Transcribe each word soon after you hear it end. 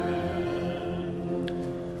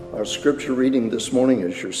Our scripture reading this morning,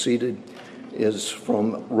 as you're seated, is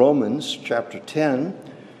from Romans chapter 10.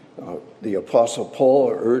 The Apostle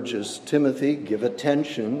Paul urges Timothy, give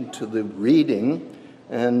attention to the reading,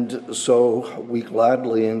 and so we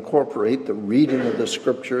gladly incorporate the reading of the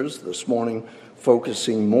scriptures this morning,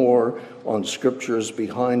 focusing more on scriptures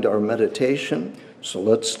behind our meditation. So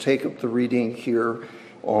let's take up the reading here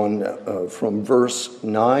from verse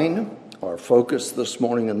 9. Our focus this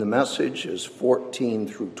morning in the message is 14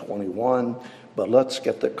 through 21, but let's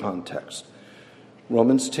get the context.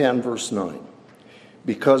 Romans 10, verse 9.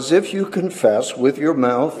 Because if you confess with your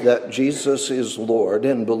mouth that Jesus is Lord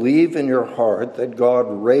and believe in your heart that God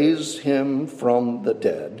raised him from the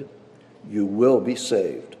dead, you will be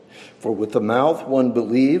saved. For with the mouth one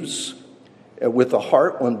believes, with the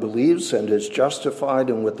heart one believes and is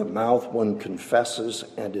justified, and with the mouth one confesses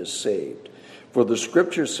and is saved. For the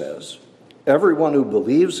scripture says, everyone who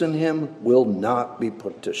believes in him will not be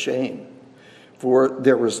put to shame. For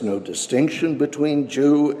there is no distinction between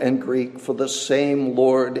Jew and Greek, for the same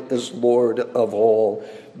Lord is Lord of all,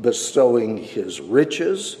 bestowing his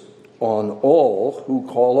riches on all who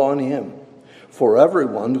call on him. For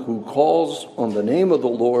everyone who calls on the name of the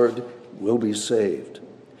Lord will be saved.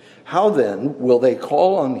 How then will they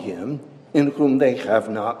call on him in whom they have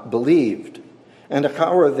not believed? And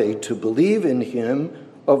how are they to believe in him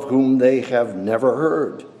of whom they have never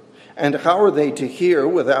heard? And how are they to hear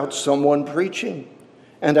without someone preaching?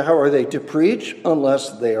 And how are they to preach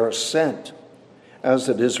unless they are sent? As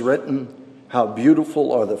it is written, how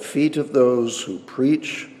beautiful are the feet of those who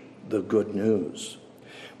preach the good news.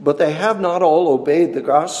 But they have not all obeyed the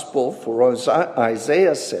gospel, for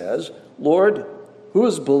Isaiah says, Lord, who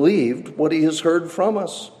has believed what he has heard from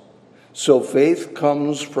us? So faith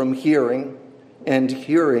comes from hearing, and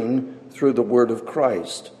hearing through the word of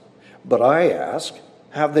Christ. But I ask,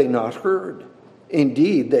 have they not heard?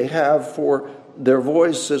 Indeed, they have, for their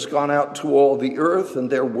voice has gone out to all the earth, and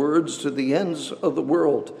their words to the ends of the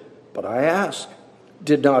world. But I ask,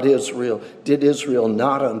 did Israel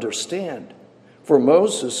not understand? For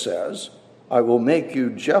Moses says, I will make you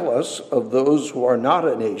jealous of those who are not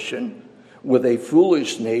a nation. With a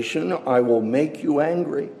foolish nation, I will make you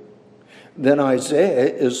angry. Then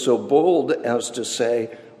Isaiah is so bold as to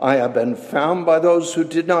say, I have been found by those who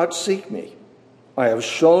did not seek me. I have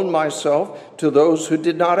shown myself to those who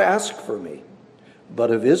did not ask for me. But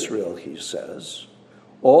of Israel, he says,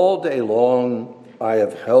 all day long I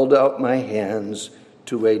have held out my hands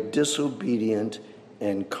to a disobedient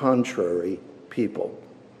and contrary people.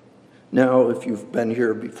 Now, if you've been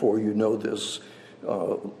here before, you know this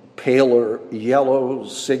paler yellow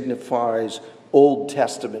signifies Old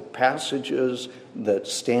Testament passages that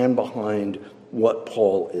stand behind what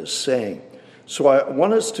Paul is saying. So I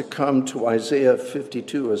want us to come to Isaiah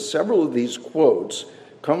 52, as several of these quotes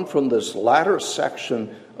come from this latter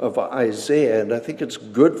section of Isaiah, and I think it's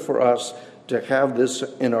good for us to have this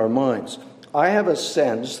in our minds. I have a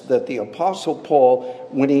sense that the Apostle Paul,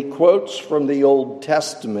 when he quotes from the Old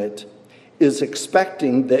Testament, is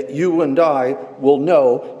expecting that you and I will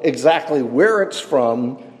know exactly where it's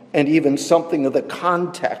from and even something of the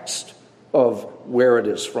context of where it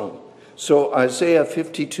is from. So Isaiah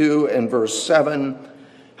 52 and verse 7,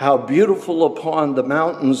 how beautiful upon the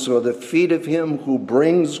mountains are the feet of him who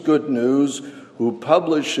brings good news, who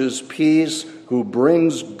publishes peace, who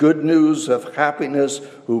brings good news of happiness,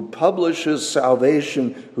 who publishes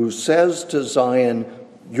salvation, who says to Zion,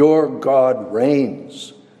 your God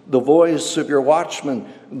reigns. The voice of your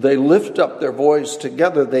watchmen, they lift up their voice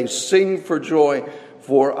together, they sing for joy,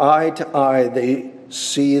 for eye to eye they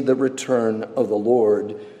see the return of the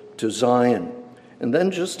Lord to Zion. And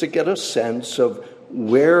then just to get a sense of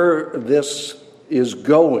where this is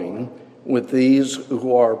going with these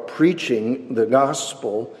who are preaching the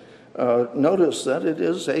gospel, notice that it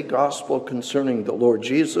is a gospel concerning the Lord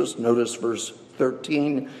Jesus. Notice verse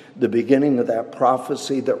 13, the beginning of that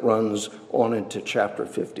prophecy that runs on into chapter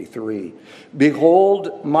 53.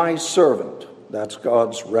 Behold, my servant, that's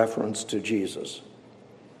God's reference to Jesus,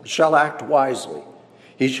 shall act wisely.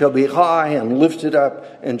 He shall be high and lifted up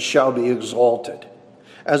and shall be exalted.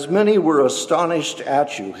 As many were astonished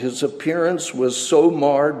at you, his appearance was so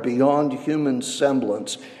marred beyond human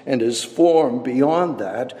semblance, and his form beyond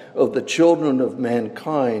that of the children of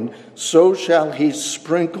mankind, so shall he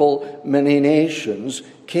sprinkle many nations.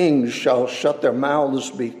 Kings shall shut their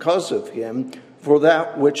mouths because of him. For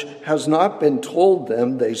that which has not been told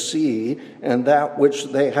them they see, and that which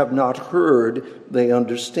they have not heard they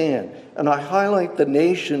understand. And I highlight the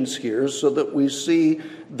nations here so that we see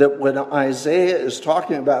that when Isaiah is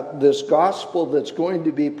talking about this gospel that's going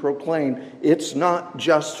to be proclaimed, it's not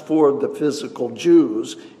just for the physical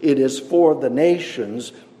Jews, it is for the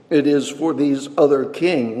nations, it is for these other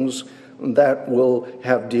kings that will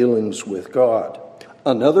have dealings with God.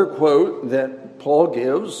 Another quote that Paul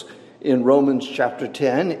gives in Romans chapter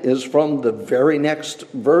 10 is from the very next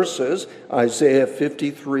verses, Isaiah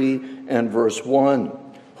 53 and verse 1.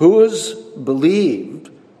 Who has believed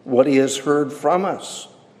what he has heard from us?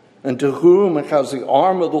 And to whom has the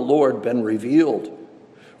arm of the Lord been revealed?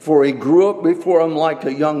 For he grew up before him like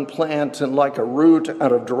a young plant and like a root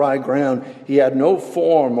out of dry ground. He had no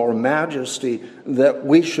form or majesty that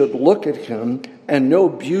we should look at him, and no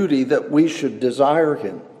beauty that we should desire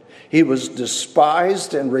him. He was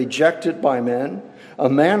despised and rejected by men, a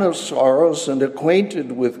man of sorrows and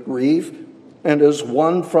acquainted with grief, and as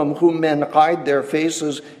one from whom men hide their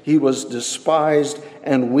faces, he was despised,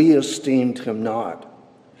 and we esteemed him not.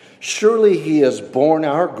 Surely he has borne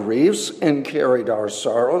our griefs and carried our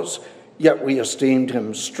sorrows, yet we esteemed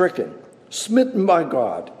him stricken, smitten by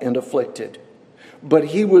God, and afflicted. But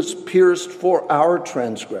he was pierced for our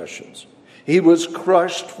transgressions. He was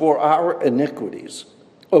crushed for our iniquities.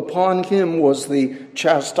 Upon him was the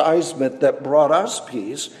chastisement that brought us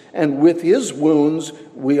peace, and with his wounds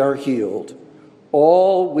we are healed.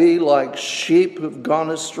 All we like sheep have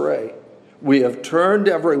gone astray. We have turned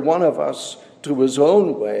every one of us to his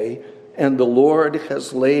own way, and the Lord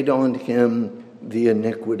has laid on him the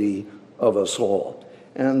iniquity of us all.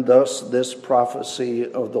 And thus this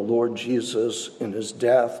prophecy of the Lord Jesus in his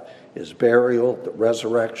death, his burial, the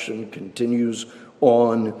resurrection continues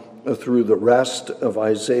on through the rest of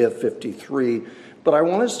Isaiah 53. But I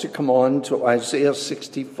want us to come on to Isaiah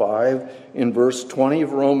 65. In verse 20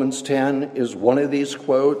 of Romans 10 is one of these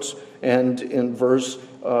quotes, and in verse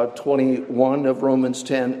 21 of Romans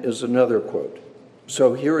 10 is another quote.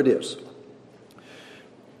 So here it is.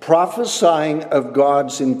 Prophesying of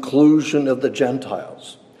God's inclusion of the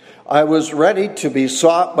Gentiles. I was ready to be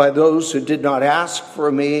sought by those who did not ask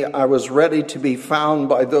for me. I was ready to be found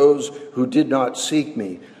by those who did not seek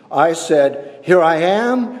me. I said, here I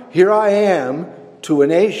am, to a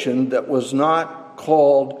nation that was not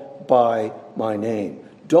called by my name.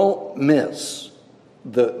 Don't miss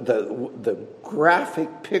the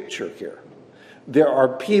graphic picture here. There are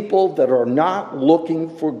people that are not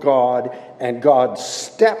looking for God, and God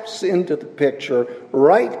steps into the picture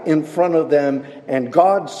right in front of them, and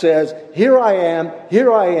God says, here I am.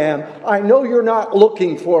 I know you're not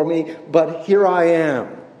looking for me, but here I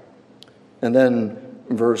am. And then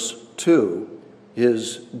verse 2,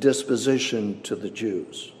 his disposition to the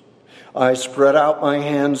Jews. I spread out my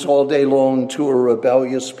hands all day long to a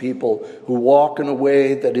rebellious people who walk in a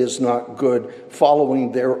way that is not good,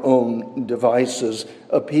 following their own devices,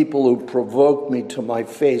 a people who provoke me to my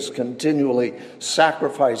face continually,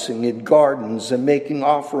 sacrificing in gardens and making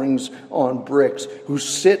offerings on bricks, who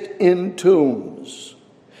sit in tombs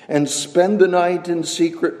and spend the night in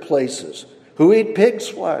secret places, who eat pig's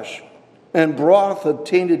flesh, and broth of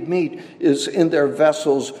tainted meat is in their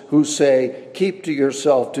vessels, who say, keep to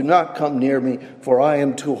yourself, do not come near me, for I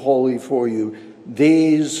am too holy for you.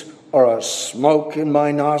 These are a smoke in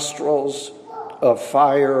my nostrils, a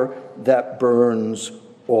fire that burns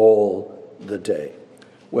all the day.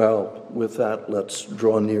 Well, with that, let's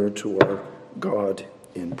draw near to our God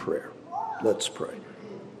in prayer. Let's pray.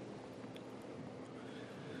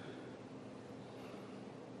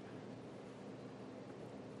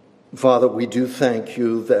 Father, we do thank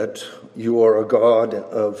you that you are a God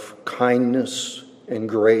of kindness and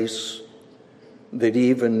grace, that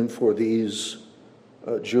even for these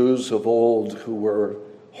Jews of old who were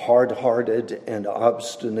hard-hearted and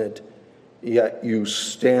obstinate, yet you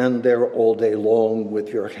stand there all day long with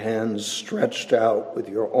your hands stretched out, with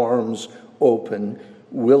your arms open,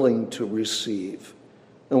 willing to receive.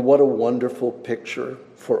 And what a wonderful picture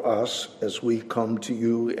for us as we come to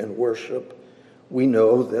you in worship. We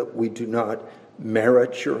know that we do not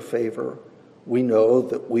merit your favor. We know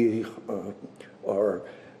that we are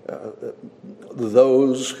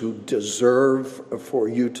those who deserve for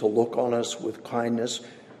you to look on us with kindness.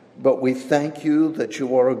 But we thank you that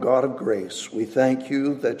you are a God of grace. We thank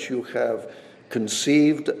you that you have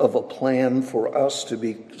conceived of a plan for us to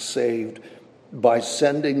be saved by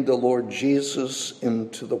sending the Lord Jesus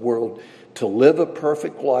into the world to live a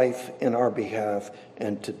perfect life in our behalf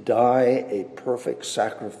and to die a perfect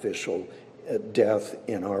sacrificial death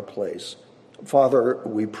in our place. Father,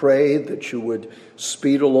 we pray that you would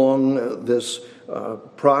speed along this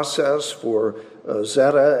process for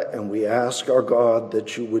Zetta, and we ask our God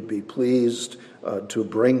that you would be pleased to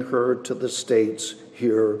bring her to the States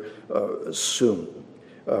here soon.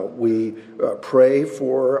 We pray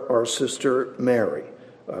for our sister Mary.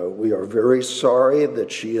 We are very sorry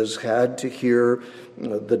that she has had to hear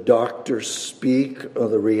the doctors speak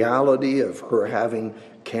of the reality of her having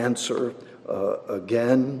cancer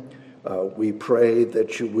again. We pray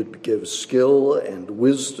that you would give skill and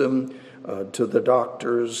wisdom to the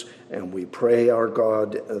doctors, and we pray, our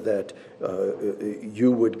God, that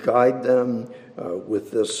you would guide them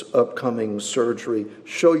with this upcoming surgery.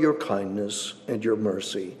 Show your kindness and your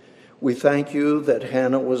mercy. We thank you that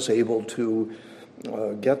Hannah was able to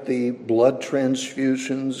get the blood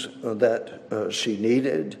transfusions that she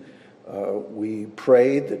needed. We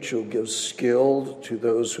pray that you'll give skill to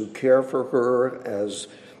those who care for her as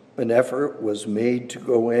an effort was made to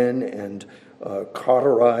go in and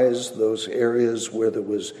cauterize those areas where there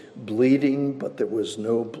was bleeding, but there was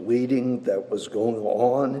no bleeding that was going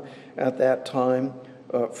on at that time.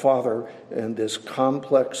 Father, in this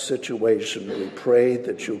complex situation, we pray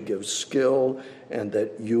that you'll give skill and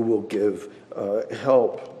that you will give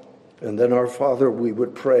help. And then, our Father, we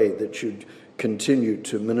would pray that you'd continue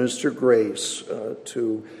to minister grace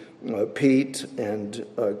to Pete and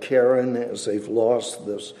Karen as they've lost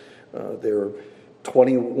their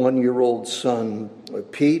 21-year-old son,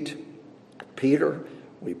 Peter.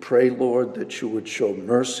 We pray, Lord, that you would show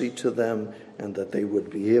mercy to them and that they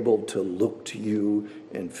would be able to look to you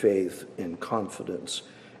in faith and confidence.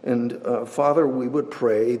 And Father, we would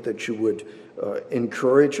pray that you would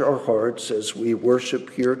encourage our hearts as we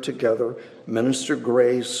worship here together, minister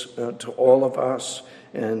grace to all of us,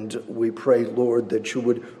 and we pray, Lord, that you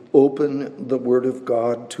would open the Word of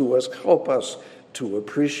God to us, help us to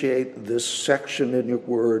appreciate this section in your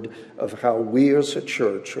Word of how we as a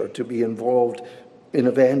church are to be involved in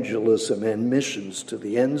evangelism and missions to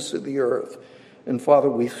the ends of the earth. And Father,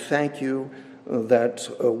 we thank you that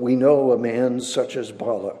we know a man such as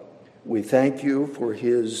Bala. We thank you for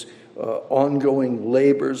his ongoing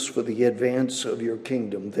labors for the advance of your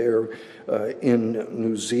kingdom there in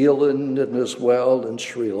New Zealand and as well in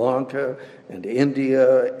Sri Lanka and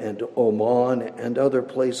India and Oman and other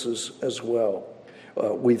places as well.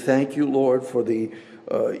 We thank you, Lord, for the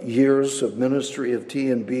years of ministry of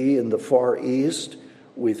T&B in the Far East.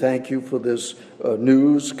 We thank you for this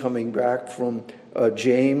news coming back from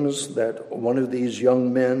James that one of these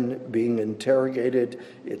young men being interrogated,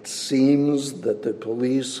 it seems that the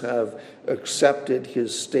police have accepted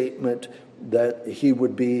his statement that he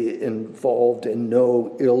would be involved in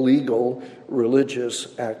no illegal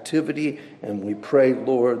religious activity. And we pray,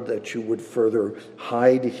 Lord, that you would further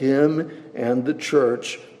hide him and the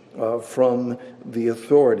church from the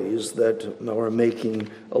authorities that are making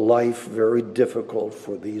life very difficult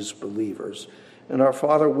for these believers. And our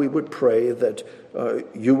Father, we would pray that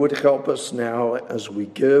you would help us now as we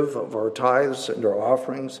give of our tithes and our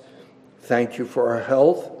offerings. Thank you for our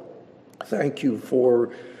health. Thank you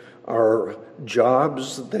for our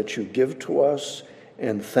jobs that you give to us.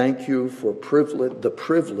 And thank you for the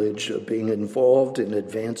privilege of being involved in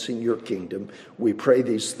advancing your kingdom. We pray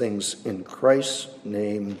these things in Christ's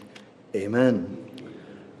name. Amen.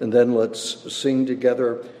 And then let's sing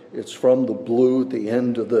together. It's from the blue at the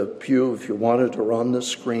end of the pew, if you want it, or on the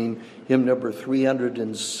screen. Hymn number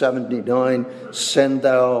 379, Send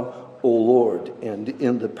Thou, O Lord. And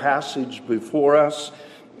in the passage before us,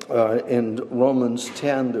 in Romans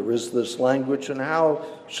 10, there is this language, and how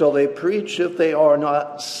shall they preach if they are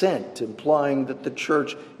not sent, implying that the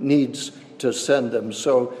church needs to send them.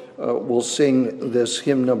 So we'll sing this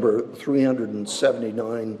hymn number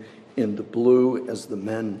 379 in the blue as the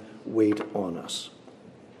men wait on us.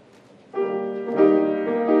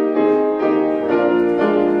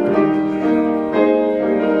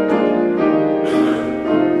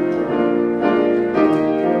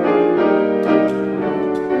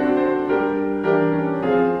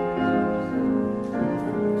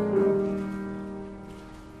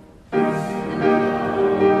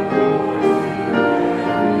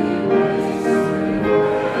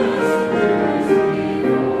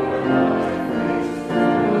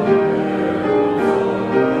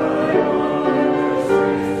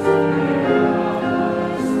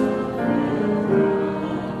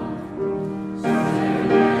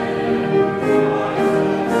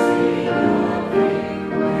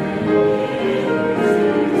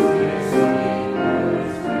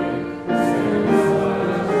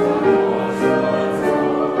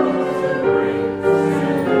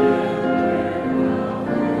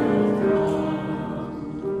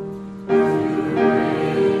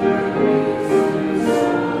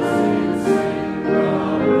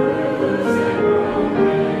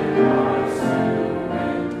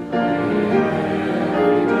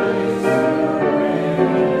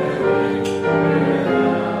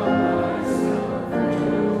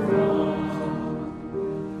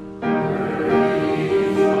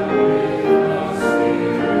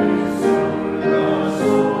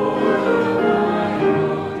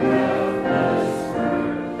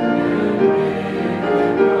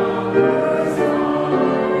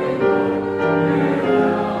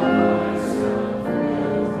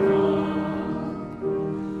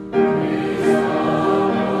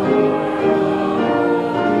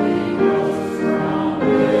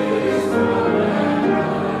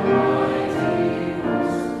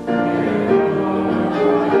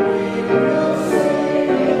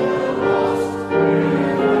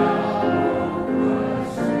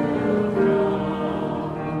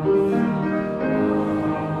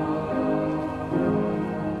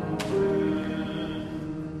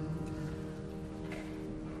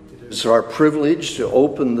 It's our privilege to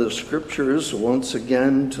open the scriptures once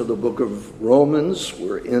again to the book of Romans.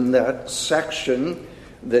 We're in that section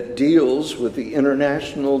that deals with the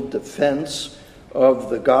international defense of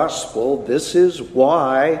the gospel. This is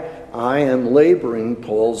why I am laboring,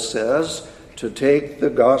 Paul says, to take the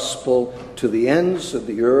gospel to the ends of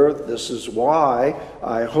the earth. This is why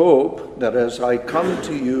I hope that as I come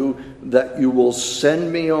to you, that you will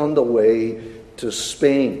send me on the way to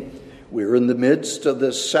Spain. We're in the midst of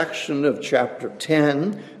this section of chapter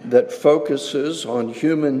 10 that focuses on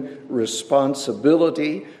human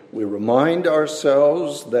responsibility. We remind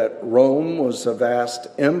ourselves that Rome was a vast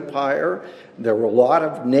empire. There were a lot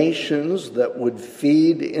of nations that would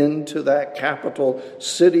feed into that capital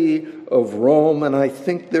city of Rome. And I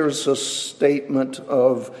think there's a statement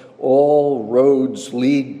of all roads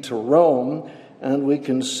lead to Rome. And we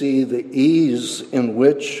can see the ease in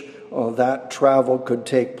which that travel could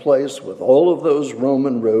take place with all of those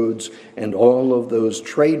Roman roads and all of those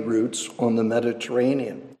trade routes on the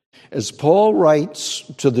Mediterranean. As Paul writes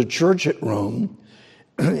to the church at Rome,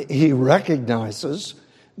 he recognizes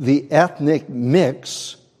the ethnic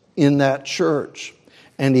mix in that church,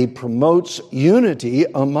 and he promotes unity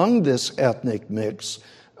among this ethnic mix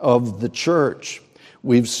of the church.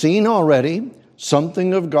 We've seen already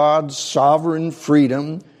something of God's sovereign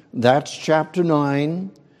freedom. That's chapter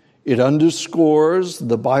 9. It underscores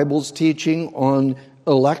the Bible's teaching on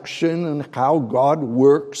election and how God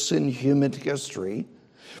works in human history.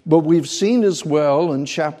 But we've seen as well in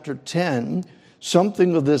chapter 10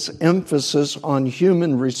 something of this emphasis on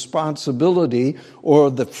human responsibility,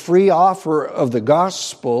 or the free offer of the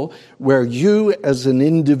gospel, where you as an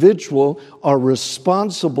individual are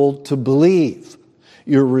responsible to believe.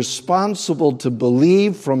 You're responsible to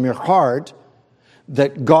believe from your heart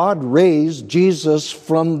that God raised Jesus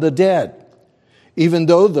from the dead. Even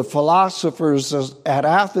though the philosophers at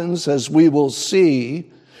Athens, as we will see,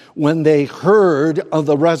 when they heard of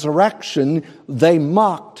the resurrection, they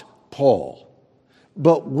mocked Paul.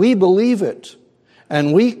 But we believe it,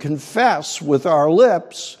 and we confess with our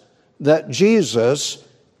lips that Jesus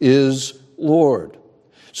is Lord.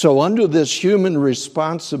 So under this human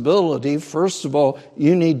responsibility, first of all,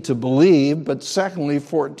 you need to believe, but secondly,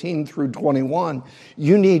 14 through 21,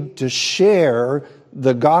 you need to share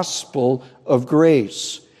the gospel of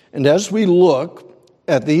grace. And as we look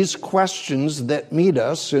at these questions that meet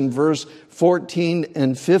us in verse 14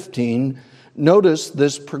 and 15, notice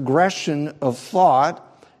this progression of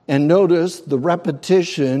thought, and notice the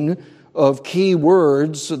repetition of key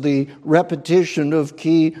words, the repetition of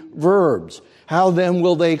key verbs. How then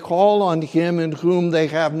will they call on him in whom they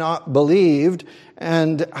have not believed?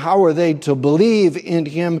 And how are they to believe in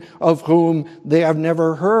him of whom they have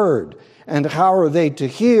never heard? And how are they to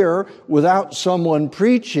hear without someone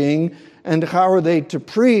preaching? And how are they to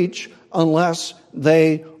preach unless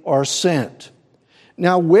they are sent?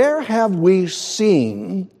 Now, where have we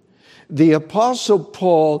seen the Apostle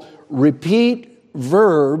Paul repeat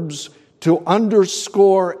verbs to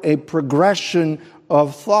underscore a progression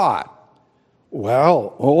of thought?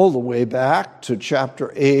 Well, all the way back to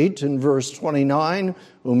chapter 8 and verse 29,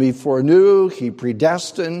 whom he foreknew, he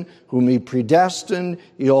predestined. Whom he predestined,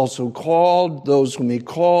 he also called. Those whom he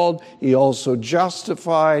called, he also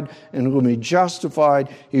justified. And whom he justified,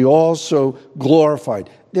 he also glorified.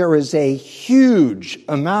 There is a huge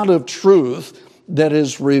amount of truth that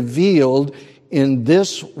is revealed in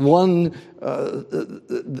this one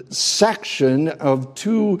section of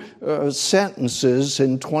two sentences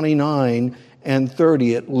in 29 and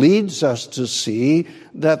 30. It leads us to see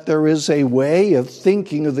that there is a way of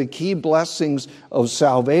thinking of the key blessings of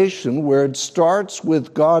salvation where it starts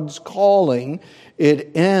with God's calling,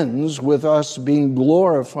 it ends with us being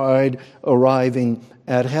glorified, arriving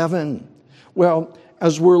at heaven. Well,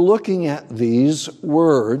 as we're looking at these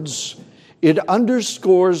words, it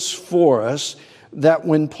underscores for us that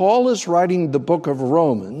when Paul is writing the book of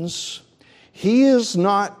Romans, he is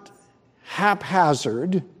not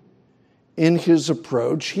haphazard in his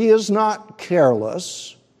approach. He is not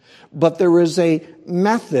careless, but there is a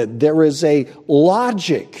method, there is a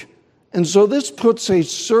logic. And so this puts a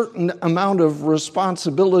certain amount of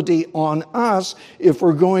responsibility on us if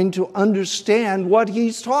we're going to understand what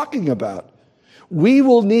he's talking about. We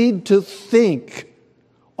will need to think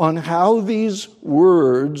on how these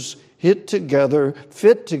words fit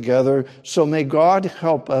together. So may God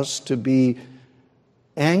help us to be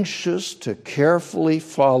anxious to carefully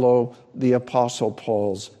follow the Apostle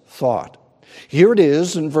Paul's thought. Here it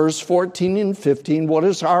is in verse 14 and 15. What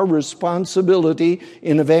is our responsibility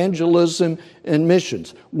in evangelism and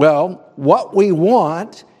missions? Well, what we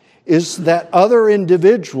want is that other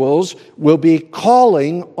individuals will be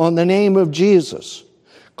calling on the name of Jesus.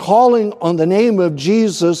 Calling on the name of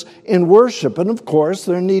Jesus in worship. And of course,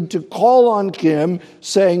 they need to call on him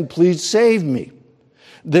saying, please save me.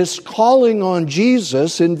 This calling on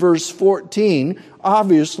Jesus in verse 14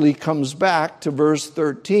 obviously comes back to verse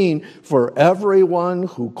 13. For everyone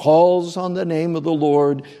who calls on the name of the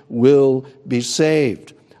Lord will be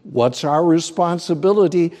saved. What's our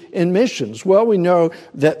responsibility in missions? Well, we know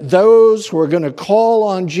that those who are going to call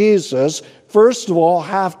on Jesus, first of all,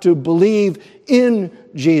 have to believe in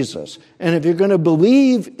Jesus. And if you're going to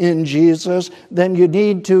believe in Jesus, then you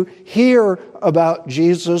need to hear about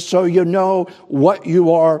Jesus so you know what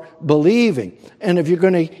you are believing. And if you're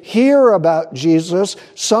going to hear about Jesus,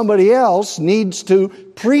 somebody else needs to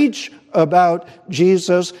preach about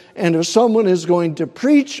Jesus. And if someone is going to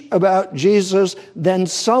preach about Jesus, then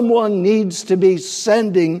someone needs to be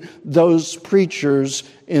sending those preachers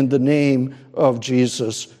in the name of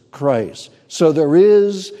Jesus Christ. So there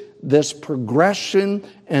is this progression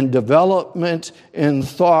and development in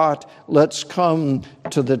thought. Let's come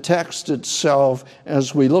to the text itself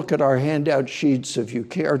as we look at our handout sheets, if you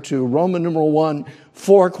care to. Roman numeral 1,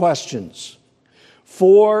 4 questions.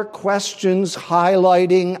 4 questions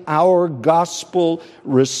highlighting our gospel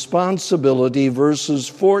responsibility, verses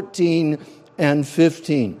 14 and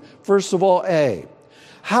 15. First of all, A,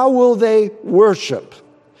 how will they worship?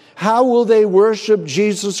 How will they worship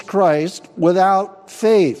Jesus Christ without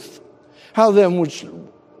faith? How then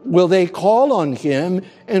will they call on him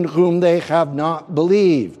in whom they have not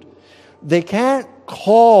believed? They can't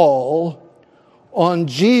call on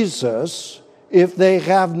Jesus if they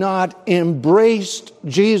have not embraced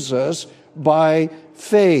Jesus by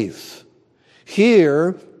faith.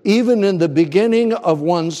 Here, even in the beginning of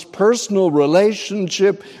one's personal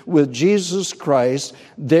relationship with Jesus Christ,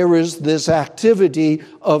 there is this activity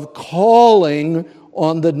of calling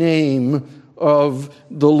on the name of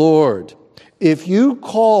the Lord. If you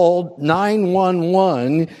called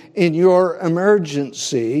 911 in your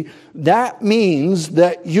emergency, that means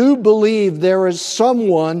that you believe there is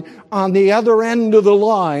someone on the other end of the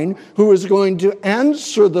line who is going to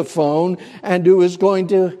answer the phone and who is going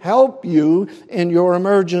to help you in your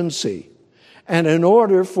emergency. And in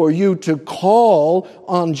order for you to call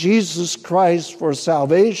on Jesus Christ for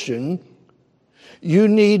salvation, you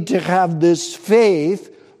need to have this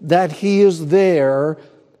faith that he is there,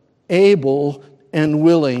 able and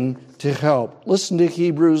willing to help. Listen to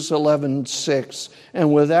Hebrews 11:6.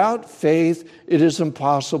 And without faith, it is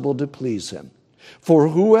impossible to please him. For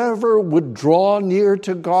whoever would draw near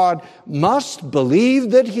to God must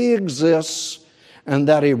believe that he exists and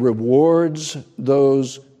that he rewards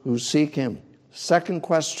those who seek him. Second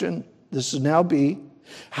question, this is now B.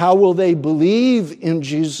 How will they believe in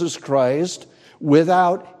Jesus Christ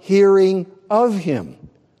without hearing of him?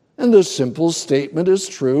 And the simple statement is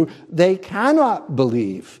true. They cannot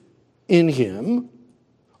believe in him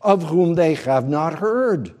of whom they have not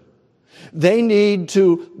heard. They need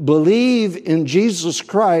to believe in Jesus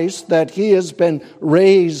Christ that he has been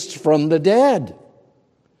raised from the dead.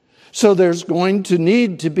 So there's going to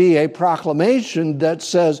need to be a proclamation that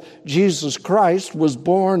says Jesus Christ was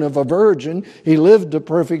born of a virgin. He lived a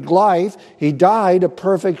perfect life. He died a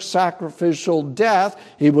perfect sacrificial death.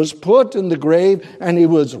 He was put in the grave and he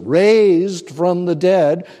was raised from the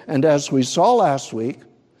dead. And as we saw last week,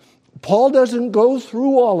 Paul doesn't go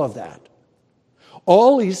through all of that.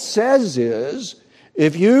 All he says is,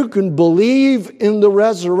 if you can believe in the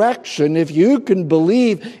resurrection, if you can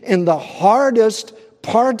believe in the hardest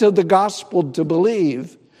part of the gospel to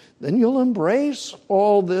believe, then you'll embrace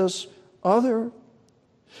all this other.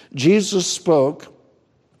 Jesus spoke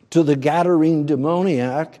to the Gadarene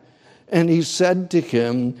demoniac, and he said to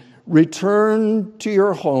him, return to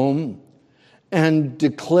your home and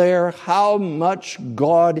declare how much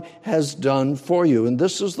God has done for you. And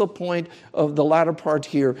this is the point of the latter part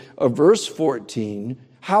here of verse 14.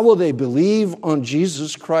 How will they believe on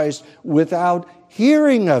Jesus Christ without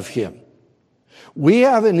hearing of him? We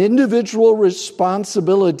have an individual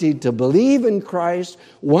responsibility to believe in Christ.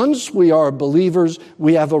 Once we are believers,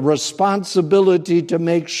 we have a responsibility to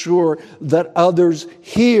make sure that others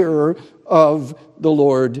hear of the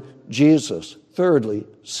Lord Jesus. Thirdly,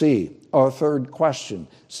 C, our third question,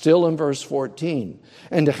 still in verse 14.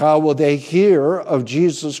 And how will they hear of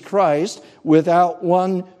Jesus Christ without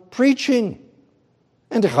one preaching?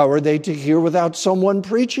 And how are they to hear without someone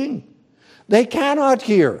preaching? They cannot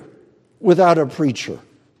hear without a preacher.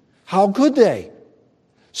 How could they?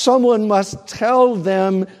 Someone must tell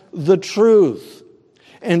them the truth.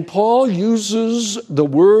 And Paul uses the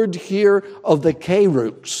word here of the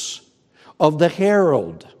kerux, of the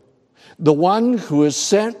herald. the one who is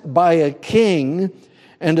sent by a king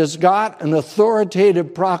and has got an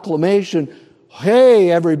authoritative proclamation.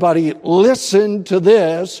 Hey, everybody, listen to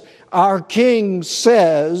this. Our king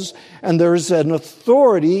says, and there's an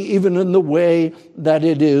authority even in the way that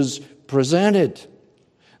it is presented.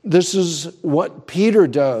 This is what Peter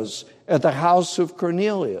does at the house of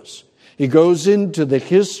Cornelius. He goes into the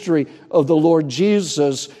history of the Lord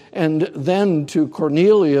Jesus and then to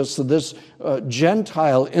Cornelius, this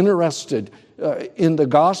Gentile interested in the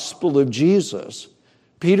gospel of Jesus.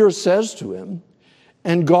 Peter says to him,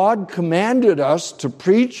 "And God commanded us to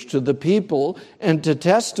preach to the people and to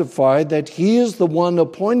testify that He is the one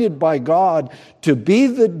appointed by God to be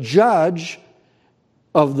the judge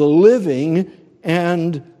of the living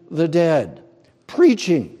and the dead."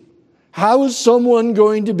 Preaching. How is someone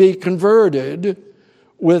going to be converted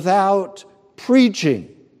without preaching?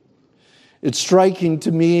 It's striking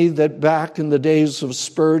to me that back in the days of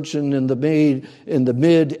Spurgeon in the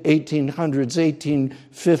mid-1800s,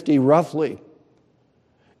 1850 roughly,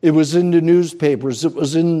 it was in the newspapers, it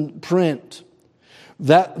was in print,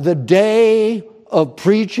 that the day of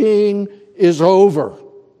preaching is over.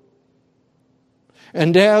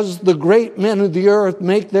 And as the great men of the earth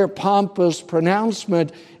make their pompous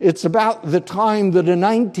pronouncement, it's about the time that a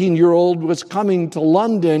 19-year-old was coming to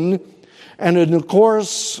London, and in the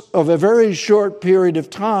course of a very short period of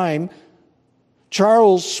time,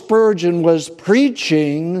 Charles Spurgeon was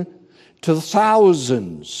preaching to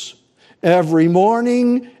thousands every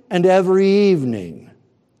morning and every evening.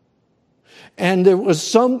 And it was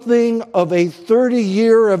something of a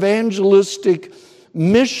 30-year evangelistic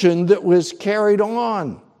mission that was carried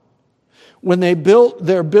on. When they built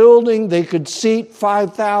their building, they could seat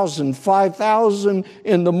 5,000. 5,000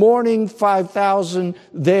 in the morning, 5,000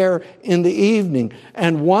 there in the evening.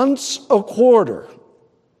 And once a quarter,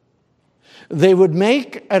 they would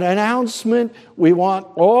make an announcement. We want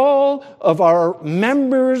all of our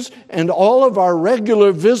members and all of our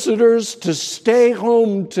regular visitors to stay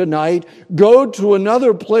home tonight, go to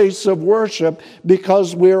another place of worship,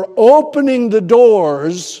 because we're opening the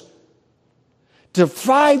doors to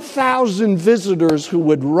 5,000 visitors who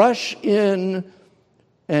would rush in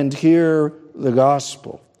and hear the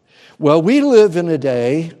gospel. Well, we live in a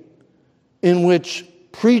day in which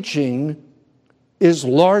preaching is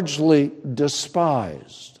largely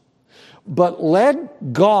despised. But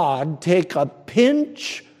let God take a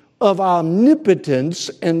pinch of omnipotence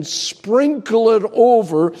and sprinkle it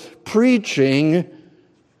over preaching,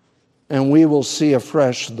 and we will see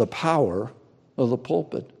afresh the power of the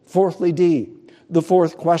pulpit. Fourthly, D, the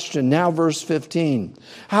fourth question, now verse 15.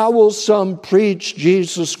 How will some preach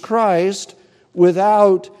Jesus Christ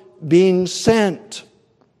without being sent?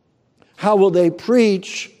 How will they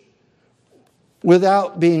preach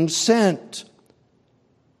without being sent?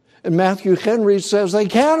 And Matthew Henry says they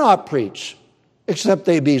cannot preach except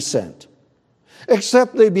they be sent,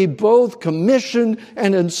 except they be both commissioned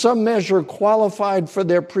and in some measure qualified for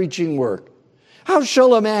their preaching work. How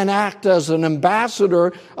shall a man act as an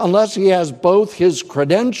ambassador unless he has both his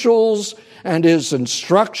credentials and his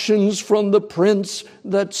instructions from the prince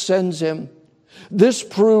that sends him? This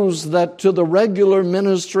proves that to the regular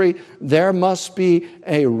ministry, there must be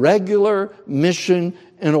a regular mission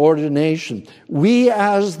and ordination. We,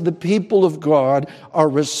 as the people of God, are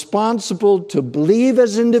responsible to believe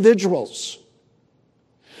as individuals.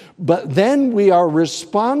 But then we are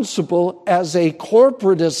responsible as a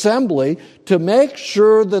corporate assembly to make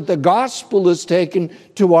sure that the gospel is taken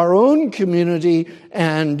to our own community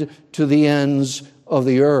and to the ends of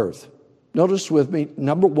the earth. Notice with me,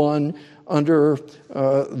 number one, under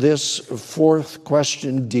this fourth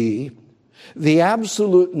question, D, the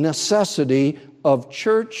absolute necessity of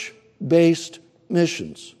church-based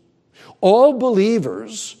missions. All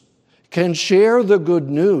believers can share the good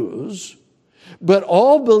news, but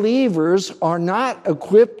all believers are not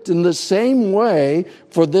equipped in the same way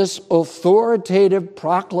for this authoritative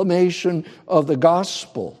proclamation of the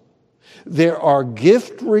gospel. There are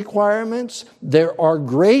gift requirements, there are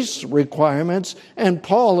grace requirements, and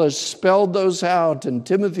Paul has spelled those out in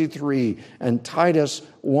Timothy 3 and Titus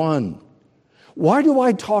 1. Why do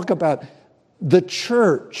I talk about the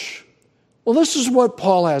church? Well, this is what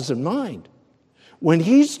Paul has in mind. When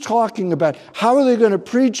he's talking about how are they going to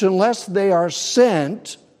preach unless they are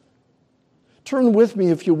sent, turn with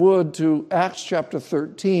me, if you would, to Acts chapter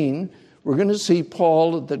 13. We're going to see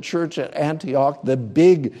Paul at the church at Antioch, the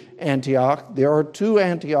big Antioch. There are two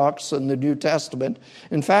Antiochs in the New Testament.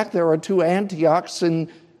 In fact, there are two Antiochs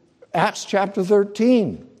in Acts chapter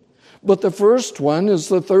 13. But the first one is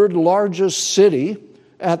the third largest city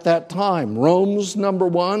at that time. Rome's number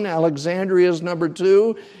 1, Alexandria's number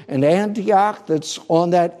 2, and Antioch, that's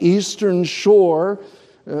on that eastern shore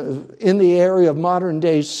in the area of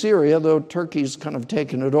modern-day Syria, though Turkey's kind of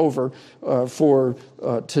taken it over for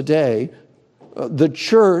today. The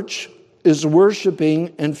church is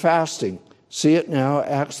worshiping and fasting. See it now,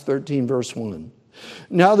 Acts 13, verse 1.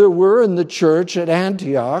 Now there were in the church at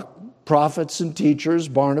Antioch prophets and teachers,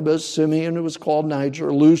 Barnabas, Simeon, who was called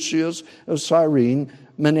Niger, Lucius of Cyrene,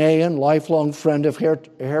 Manaen, lifelong friend of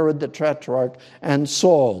Herod the Tetrarch, and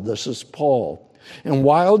Saul. This is Paul. And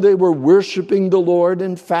while they were worshiping the Lord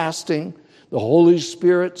and fasting, the Holy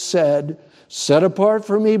Spirit said, "Set apart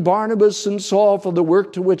for me Barnabas and Saul for the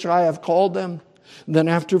work to which I have called them." Then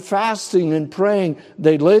after fasting and praying,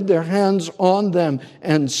 they laid their hands on them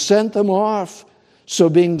and sent them off. So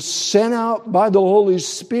being sent out by the Holy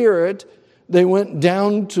Spirit, they went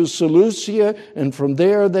down to Seleucia, and from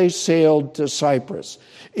there they sailed to Cyprus.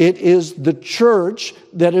 It is the church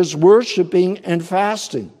that is worshiping and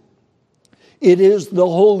fasting. It is the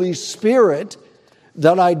Holy Spirit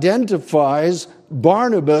that identifies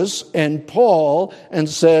Barnabas and Paul and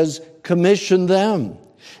says, commission them.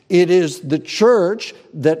 It is the church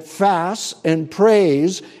that fasts and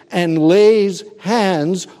prays and lays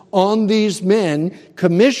hands on these men,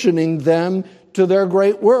 commissioning them to their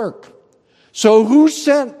great work. So who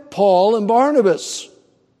sent Paul and Barnabas?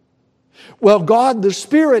 Well, God the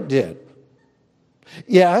Spirit did.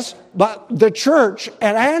 Yes, but the church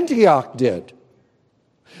at Antioch did.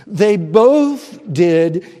 They both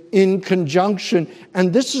did in conjunction.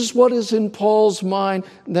 And this is what is in Paul's mind.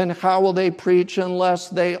 Then how will they preach unless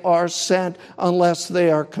they are sent, unless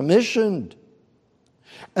they are commissioned?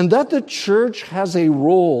 And that the church has a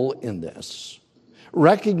role in this,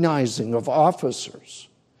 recognizing of officers.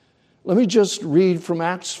 Let me just read from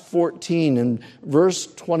Acts 14 and verse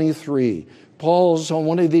 23. Paul's on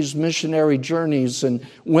one of these missionary journeys, and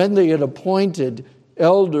when they had appointed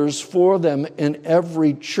elders for them in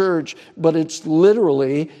every church, but it's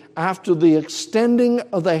literally after the extending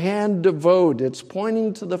of the hand to vote. It's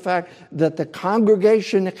pointing to the fact that the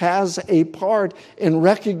congregation has a part in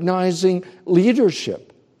recognizing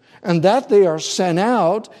leadership. And that they are sent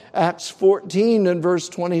out, Acts 14 and verse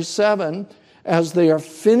 27, as they are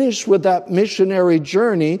finished with that missionary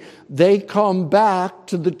journey, they come back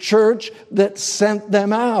to the church that sent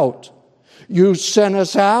them out. You sent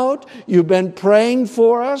us out, you've been praying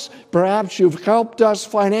for us, perhaps you've helped us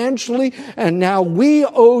financially, and now we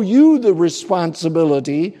owe you the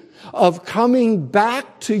responsibility of coming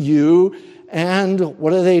back to you. And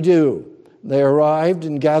what do? They arrived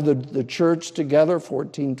and gathered the church together,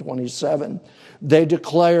 1427. They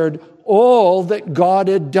declared all that God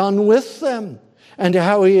had done with them and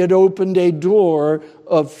how he had opened a door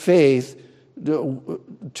of faith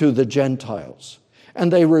to the Gentiles.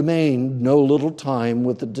 And they remained no little time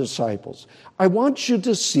with the disciples. I want you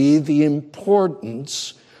to see the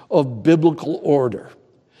importance of biblical order.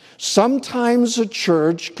 Sometimes a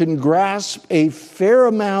church can grasp a fair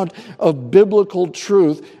amount of biblical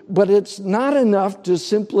truth, but it's not enough to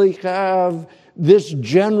simply have this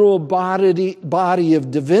general body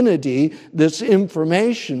of divinity, this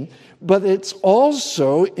information, but it's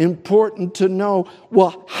also important to know,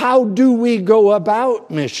 well, how do we go about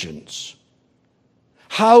missions?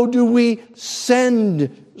 How do we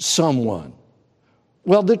send someone?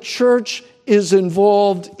 Well, the church is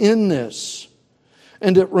involved in this.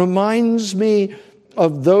 And it reminds me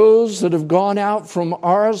of those that have gone out from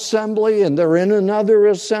our assembly and they're in another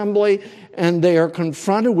assembly and they are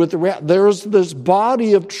confronted with there's this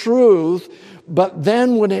body of truth, but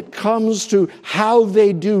then when it comes to how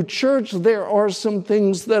they do church, there are some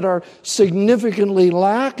things that are significantly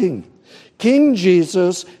lacking. King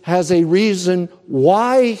Jesus has a reason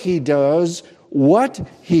why he does what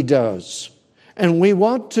he does. And we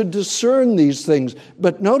want to discern these things.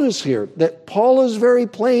 But notice here that Paul is very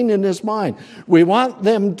plain in his mind. We want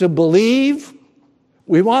them to believe.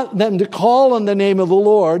 We want them to call on the name of the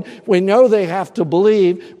Lord. We know they have to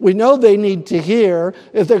believe. We know they need to hear.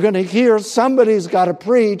 If they're going to hear, somebody's got to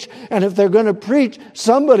preach. And if they're going to preach,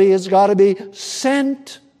 somebody has got to be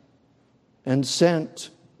sent. And sent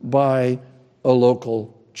by a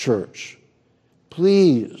local church.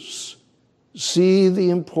 Please see the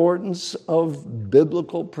importance of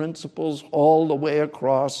biblical principles all the way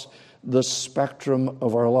across the spectrum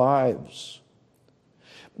of our lives.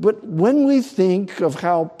 But when we think of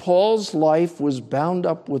how Paul's life was bound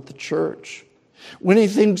up with the church, when he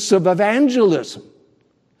thinks of evangelism,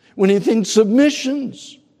 when he thinks of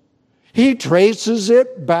missions, he traces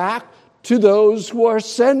it back to those who are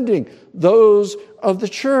sending, those of the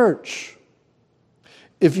church.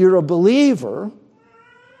 If you're a believer,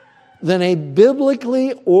 then a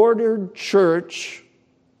biblically ordered church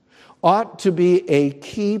ought to be a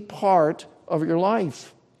key part of your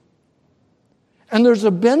life. And there's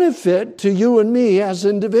a benefit to you and me as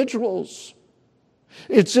individuals.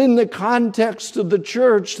 It's in the context of the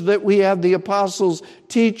church that we have the apostles'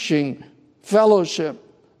 teaching, fellowship,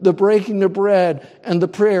 the breaking of bread, and the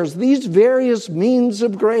prayers. These various means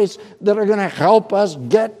of grace that are going to help us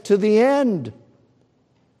get to the end.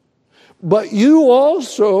 But you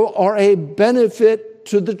also are a benefit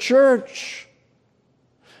to the church,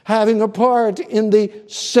 having a part in the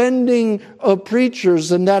sending of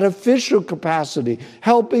preachers in that official capacity,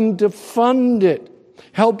 helping to fund it,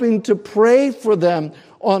 helping to pray for them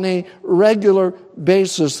on a regular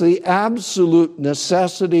basis, the absolute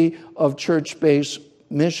necessity of church-based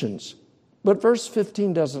missions. But verse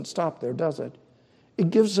 15 doesn't stop there, does it? It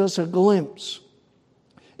gives us a glimpse.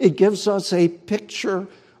 It gives us a picture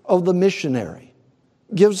of the missionary.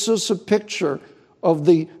 It gives us a picture of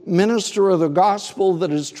the minister of the gospel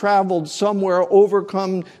that has traveled somewhere,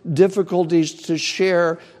 overcome difficulties to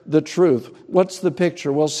share the truth. What's the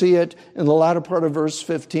picture? We'll see it in the latter part of verse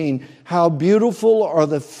 15. How beautiful are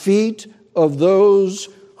the feet of those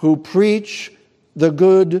who preach the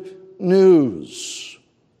good news.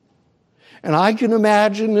 And I can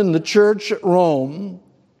imagine in the church at Rome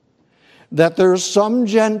that there's some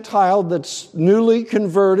Gentile that's newly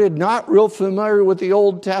converted, not real familiar with the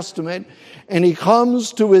Old Testament, and he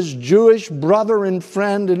comes to his Jewish brother and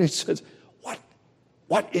friend and he says,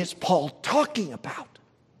 What is Paul talking about?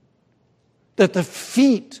 That the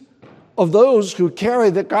feet of those who carry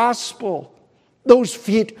the gospel, those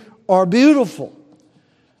feet are beautiful.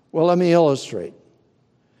 Well, let me illustrate.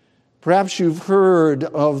 Perhaps you've heard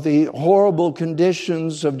of the horrible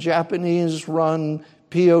conditions of Japanese-run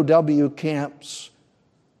POW camps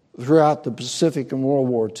throughout the Pacific in World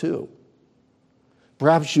War II.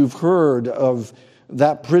 Perhaps you've heard of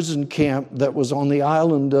that prison camp that was on the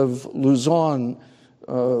island of Luzon,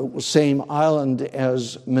 same island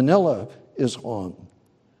as Manila is on.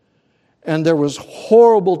 And there was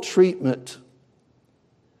horrible treatment.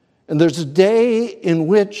 And there's a day in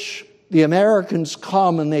which the Americans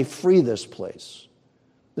come and they free this place.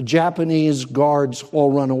 The Japanese guards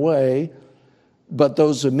all run away, but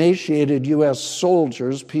those emaciated U.S.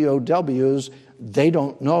 soldiers, POWs, they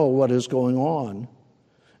don't know what is going on.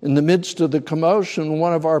 In the midst of the commotion,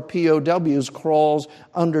 one of our POWs crawls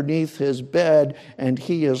underneath his bed, and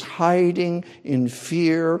he is hiding in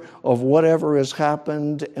fear of whatever has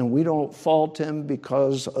happened, and we don't fault him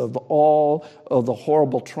because of all of the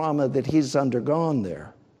horrible trauma that he's undergone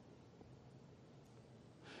there.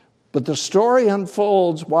 But the story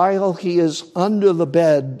unfolds while he is under the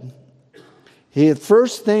bed. The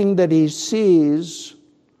first thing that he sees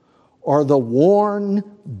are the worn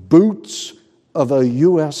boots of a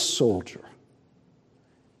U.S. soldier.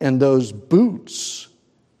 And those boots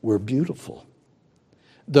were beautiful.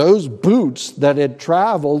 Those boots that had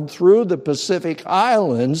traveled through the Pacific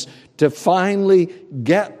Islands to finally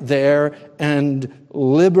get there and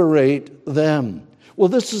liberate them. Well,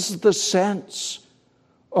 this is the sense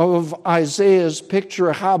of Isaiah's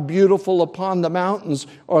picture. How beautiful upon the mountains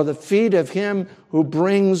are the feet of him who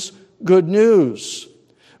brings good news.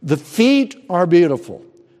 The feet are beautiful.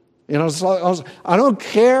 You know, I don't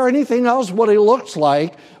care anything else what he looks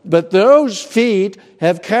like, but those feet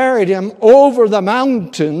have carried him over the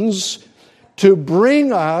mountains to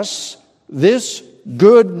bring us this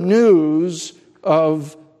good news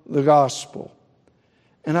of the gospel.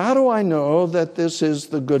 And how do I know that this is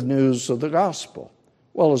the good news of the gospel?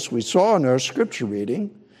 Well, as we saw in our scripture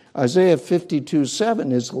reading, Isaiah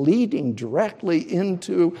 52:7 is leading directly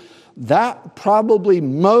into that probably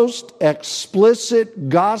most explicit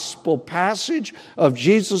gospel passage of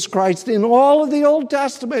Jesus Christ in all of the Old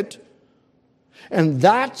Testament. And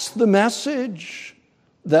that's the message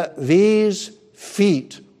that these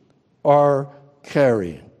feet are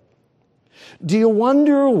carrying. Do you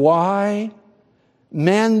wonder why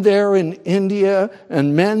men there in India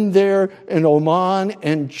and men there in Oman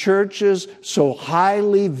and churches so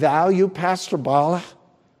highly value Pastor Bala?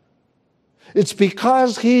 It's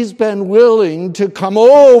because he's been willing to come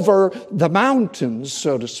over the mountains,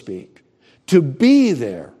 so to speak, to be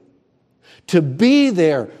there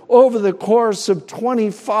over the course of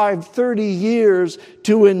 25, 30 years,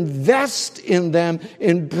 to invest in them,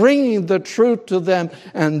 in bringing the truth to them,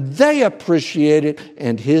 and they appreciate it,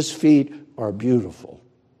 and his feet are beautiful.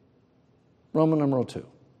 Roman numeral 2.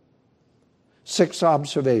 6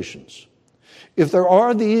 observations. If there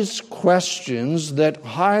are these questions that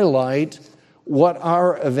highlight what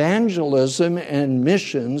our evangelism and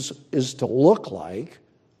missions is to look like,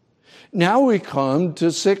 Now we come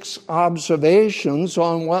to 6 observations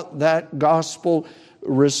on what that gospel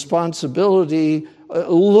responsibility,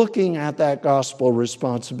 looking at that gospel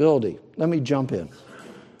responsibility. Let me jump in.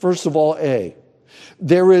 First of all, A,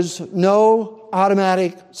 there is no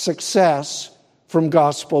automatic success from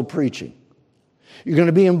gospel preaching. You're going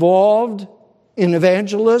to be involved in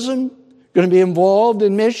evangelism, going to be involved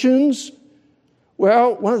in missions.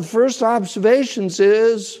 Well, one of the first observations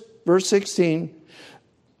is, verse 16,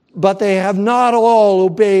 but they have not all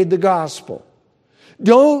obeyed the gospel.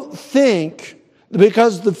 Don't think that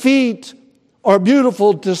because the feet are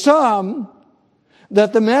beautiful to some,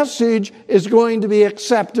 that the message is going to be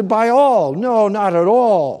accepted by all. No, not at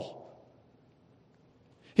all.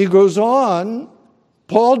 He goes on,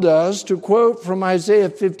 Paul does, to quote from Isaiah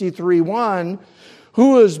 53:1,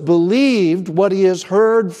 who has believed what he has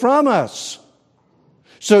heard from us.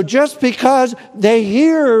 So just because they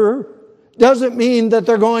hear doesn't mean that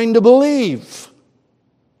they're going to believe.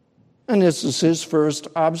 And this is his first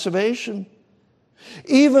observation.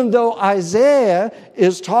 Even though Isaiah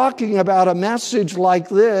is talking about a message like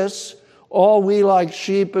this, all we like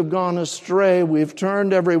sheep have gone astray, we've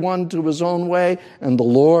turned everyone to his own way, and the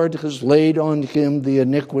Lord has laid on him the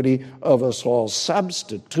iniquity of us all.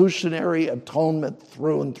 Substitutionary atonement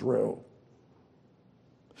through and through.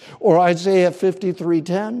 Or Isaiah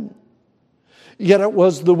 53:10. Yet it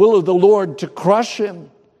was the will of the Lord to crush him.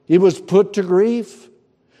 He was put to grief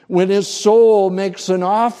when his soul makes an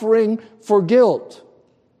offering for guilt.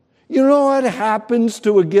 You know what happens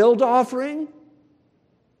to a guilt offering?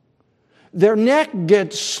 Their neck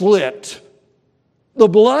gets slit, the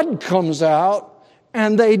blood comes out,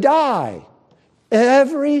 and they die.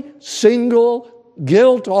 Every single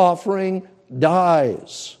guilt offering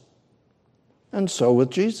dies. And so with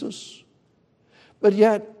Jesus. But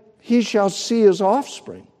yet, he shall see his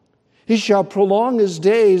offspring. He shall prolong his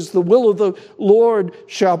days. The will of the Lord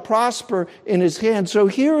shall prosper in his hand. So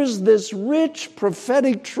here is this rich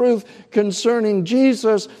prophetic truth concerning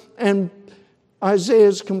Jesus. And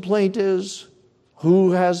Isaiah's complaint is,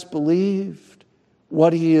 who has believed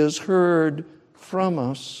what he has heard from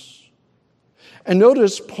us? And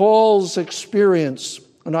notice Paul's experience.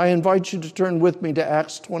 And I invite you to turn with me to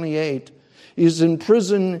Acts 28. He's in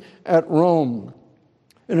prison at Rome.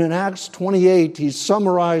 And in Acts 28, he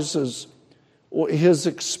summarizes his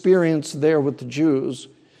experience there with the Jews.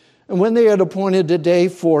 And when they had appointed a day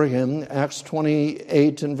for him, Acts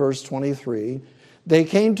 28 and verse 23, they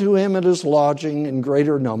came to him at his lodging in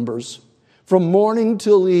greater numbers. From morning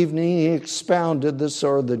till evening, he expounded, this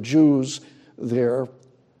are the Jews there,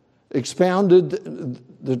 expounded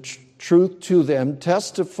the truth to them,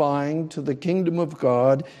 testifying to the kingdom of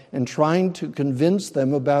God and trying to convince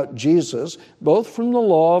them about Jesus, both from the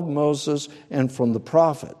law of Moses and from the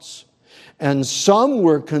prophets. And some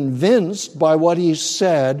were convinced by what he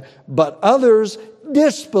said, but others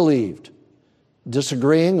disbelieved.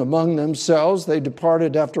 Disagreeing among themselves, they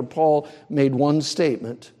departed after Paul made one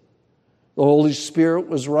statement. The Holy Spirit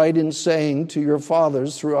was right in saying to your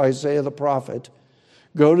fathers through Isaiah the prophet,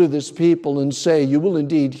 go to this people and say, you will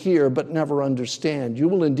indeed hear, but never understand. You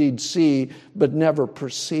will indeed see, but never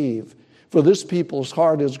perceive. For this people's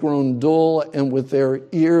heart has grown dull, and with their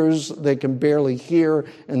ears they can barely hear,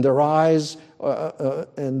 and their eyes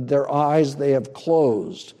they have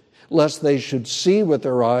closed, lest they should see with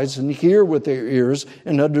their eyes and hear with their ears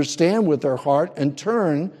and understand with their heart and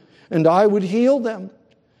turn, and I would heal them.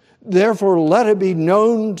 Therefore, let it be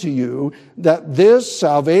known to you that this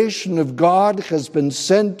salvation of God has been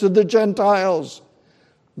sent to the Gentiles.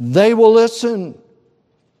 They will listen.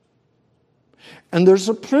 And there's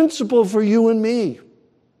a principle for you and me.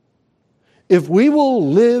 If we will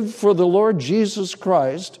live for the Lord Jesus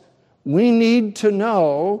Christ, we need to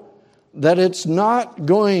know that it's not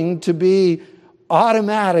going to be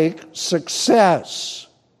automatic success.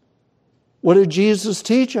 What did Jesus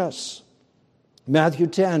teach us? Matthew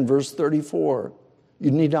 10, verse 34.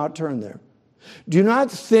 You need not turn there. Do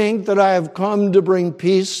not think that I have come to bring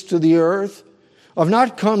peace to the earth. I've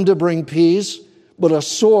not come to bring peace, but a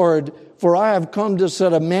sword. For I have come to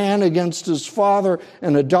set a man against his father,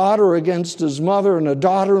 and a daughter against his mother, and a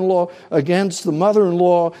daughter-in-law against the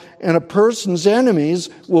mother-in-law, and a person's enemies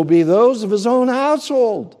will be those of his own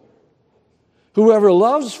household. Whoever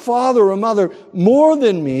loves father or mother more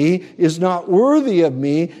than me is not worthy of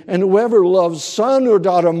me, and whoever loves son or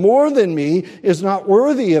daughter more than me is not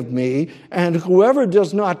worthy of me, and whoever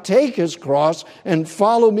does not take his cross and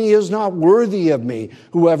follow me is not worthy of me.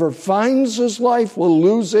 Whoever finds his life will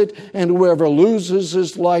lose it, and whoever loses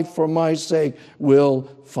his life for my sake will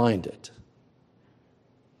find it.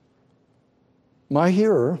 My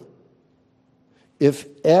hearer if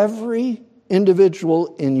every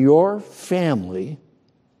individual in your family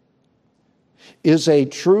is a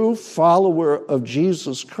true follower of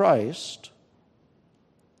Jesus Christ,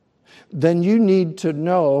 then you need to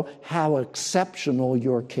know how exceptional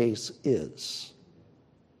your case is.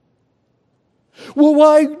 Well,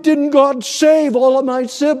 why didn't God save all of my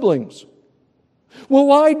siblings? Well,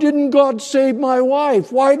 why didn't God save my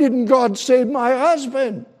wife? Why didn't God save my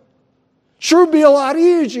husband? Sure would be a lot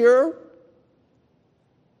easier.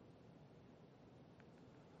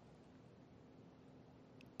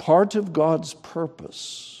 Part of God's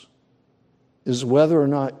purpose is whether or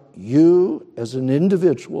not you as an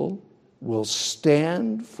individual will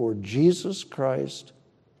stand for Jesus Christ,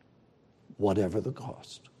 whatever the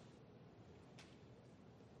cost.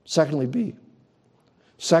 Secondly, B.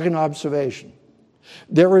 Second observation.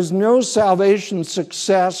 There is no salvation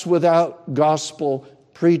success without gospel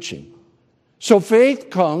preaching. So faith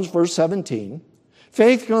comes, verse 17,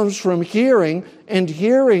 faith comes from hearing, and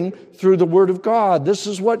hearing through the Word of God. This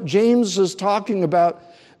is what James is talking about,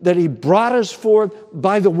 that he brought us forth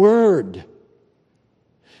by the Word.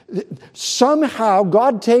 Somehow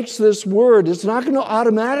God takes this Word. It's not going to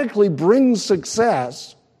automatically bring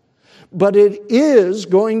success, but it is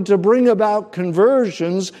going to bring about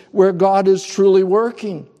conversions where God is truly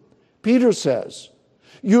working. Peter says,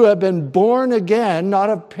 you have been born again,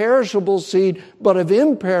 not of perishable seed, but of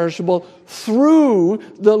imperishable, through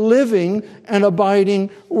the living and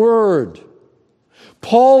abiding Word.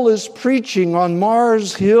 Paul is preaching on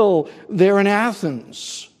Mars Hill there in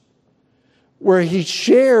Athens, where he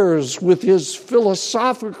shares with his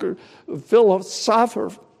philosopher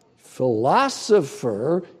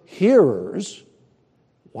hearers.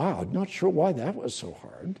 Wow, I'm not sure why that was so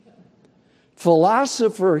hard.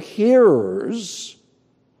 Philosopher hearers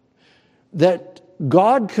that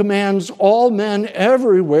God commands all men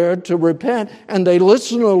everywhere to repent, and they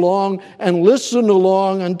listen along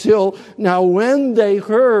until now when they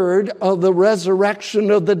heard of the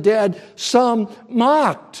resurrection of the dead, some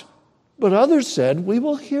mocked, but others said, we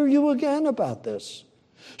will hear you again about this.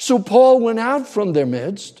 So Paul went out from their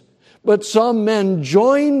midst, but some men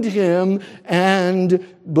joined him and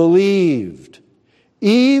believed.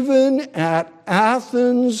 Even at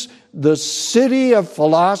Athens, the city of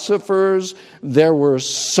philosophers, there were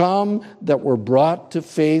some that were brought to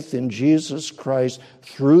faith in Jesus Christ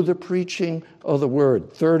through the preaching of the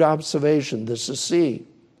Word. Third observation, this is C.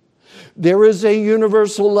 There is a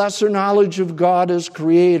universal lesser knowledge of God as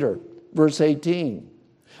Creator. Verse 18.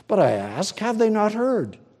 But I ask, have they not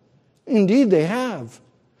heard? Indeed, they have.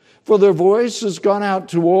 For their voice has gone out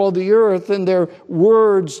to all the earth, and their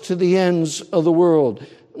words to the ends of the world.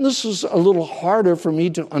 And this is a little harder for me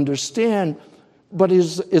to understand, but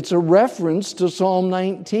it's a reference to Psalm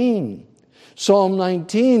 19. Psalm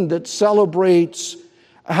 19 that celebrates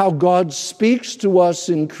how God speaks to us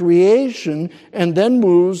in creation and then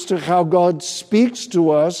moves to how God speaks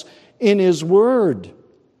to us in His Word.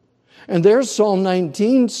 And there Psalm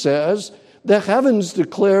 19 says, the heavens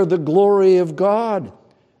declare the glory of God,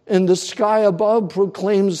 and the sky above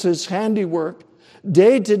proclaims His handiwork.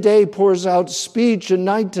 Day to day pours out speech, and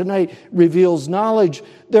night to night reveals knowledge.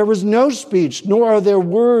 There is no speech, nor are there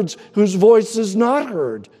words whose voice is not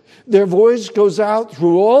heard. Their voice goes out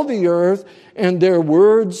through all the earth, and their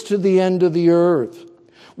words to the end of the earth.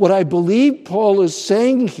 What I believe Paul is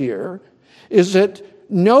saying here is that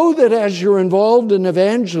know that as you're involved in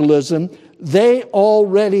evangelism, they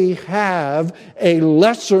already have a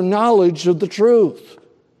lesser knowledge of the truth.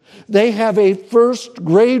 They have a first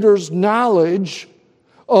grader's knowledge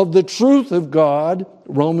of the truth of God.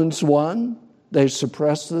 Romans 1, they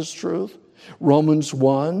suppress this truth. Romans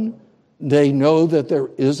 1, they know that there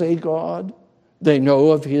is a God. They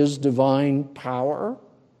know of His divine power.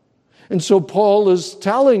 And so Paul is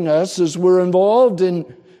telling us, as we're involved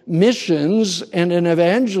in missions and in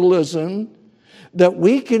evangelism, that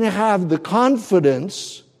we can have the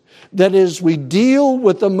confidence that as we deal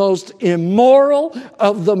with the most immoral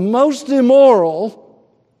of the most immoral,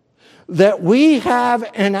 that we have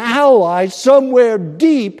an ally somewhere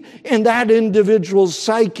deep in that individual's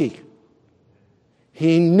psyche.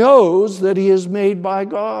 He knows that he is made by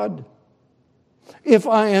God. If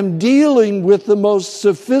I am dealing with the most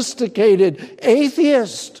sophisticated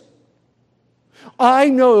atheist, I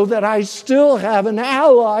know that I still have an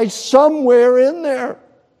ally somewhere in there.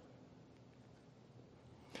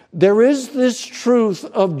 There is this truth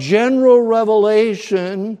of general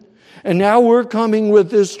revelation, and now we're coming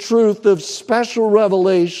with this truth of special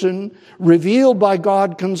revelation revealed by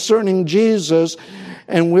God concerning Jesus,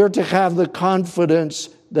 and we're to have the confidence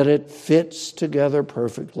that it fits together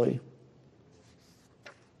perfectly.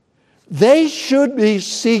 They should be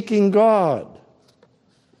seeking God,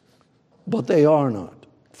 but they are not.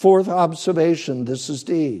 Fourth observation, this is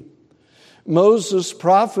D. Moses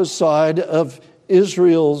prophesied of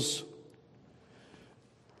Israel's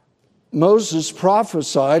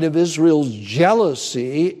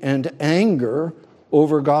jealousy and anger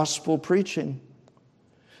over gospel preaching.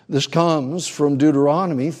 This comes from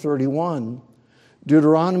Deuteronomy 31.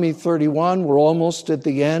 Deuteronomy 31, we're almost at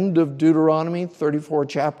the end of Deuteronomy, 34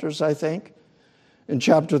 chapters, I think. In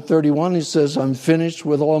chapter 31, he says, I'm finished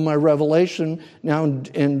with all my revelation. Now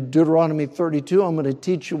in Deuteronomy 32, I'm going to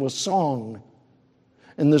teach you a song.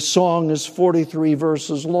 And the song is 43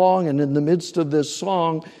 verses long, and in the midst of this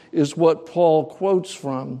song is what Paul quotes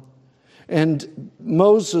from. And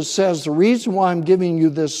Moses says, the reason why I'm giving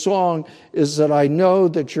you this song is that I know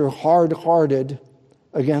that you're hard-hearted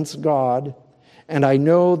against God, and I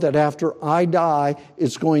know that after I die,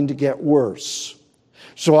 it's going to get worse.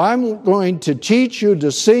 So I'm going to teach you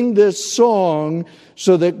to sing this song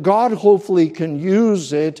so that God hopefully can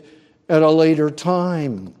use it at a later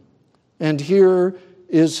time. And here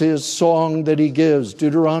is his song that he gives,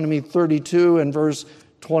 Deuteronomy 32 and verse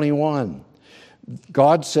 21.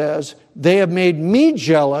 God says, they have made me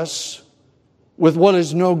jealous with what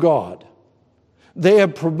is no God. They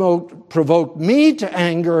have provoked me to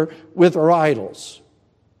anger with their idols.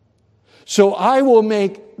 So I will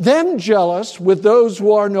make them jealous with those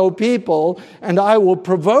who are no people, and I will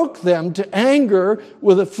provoke them to anger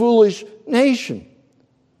with a foolish nation.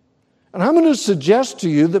 And I'm going to suggest to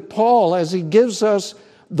you that Paul, as he gives us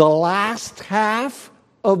the last half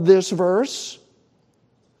of this verse,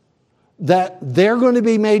 that they're going to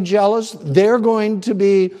be made jealous, they're going to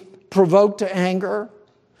be provoked to anger.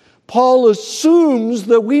 Paul assumes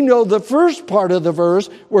that we know the first part of the verse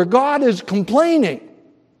where God is complaining.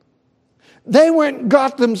 They went and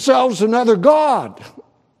got themselves another god.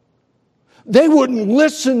 They wouldn't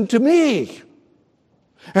listen to me.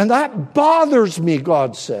 And that bothers me,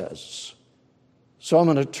 God says. So I'm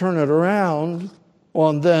going to turn it around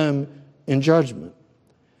on them in judgment.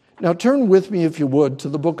 Now turn with me, if you would, to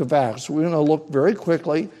the book of Acts. We're going to look very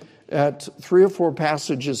quickly at 3 or 4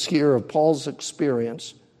 passages here of Paul's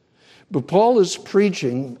experience. But Paul is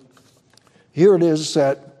preaching, here it is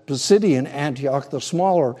at Pisidian Antioch, the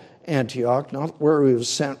smaller Antioch, not where he was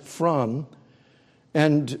sent from.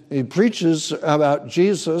 And he preaches about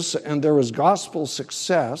Jesus, and there was gospel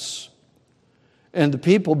success. And the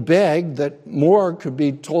people begged that more could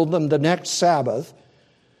be told them the next Sabbath.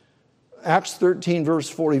 Acts 13, verse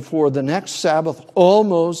 44, the next Sabbath,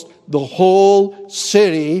 almost the whole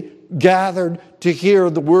city gathered to hear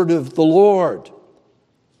the word of the Lord.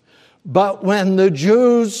 But when the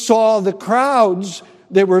Jews saw the crowds,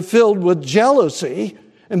 they were filled with jealousy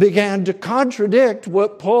and began to contradict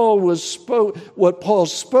what Paul spoke,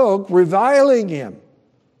 reviling him.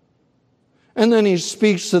 And then he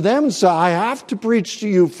speaks to them and says, I have to preach to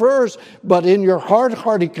you first, but in your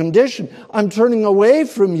hard-hearted condition, I'm turning away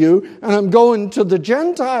from you and I'm going to the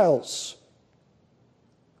Gentiles.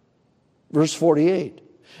 Verse 48.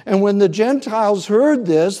 And when the Gentiles heard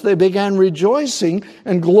this, they began rejoicing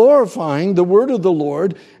and glorifying the word of the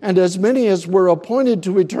Lord, and as many as were appointed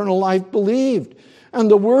to eternal life believed. And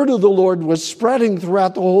the word of the Lord was spreading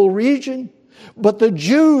throughout the whole region. But the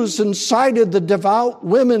Jews incited the devout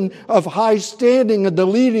women of high standing and the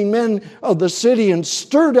leading men of the city and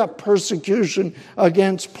stirred up persecution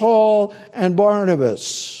against Paul and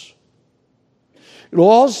Barnabas. It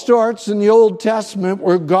all starts in the Old Testament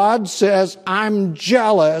where God says, I'm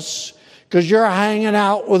jealous because you're hanging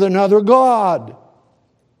out with another god.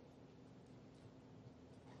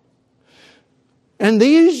 And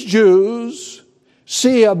these Jews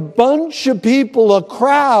see a bunch of people, a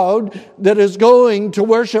crowd that is going to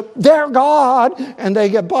worship their God, and they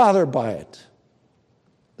get bothered by it.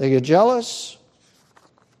 They get jealous.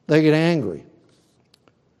 They get angry.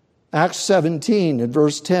 Acts 17 and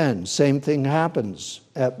verse 10, same thing happens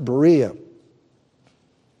at Berea.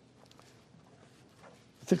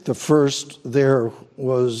 I think the first there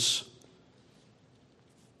was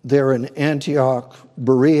there in Antioch.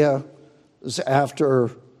 Berea is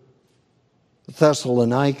after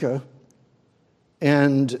Thessalonica,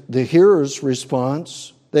 and the hearers'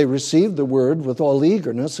 response, they received the word with all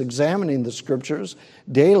eagerness, examining the scriptures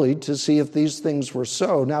daily to see if these things were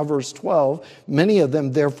so. Now verse 12, many of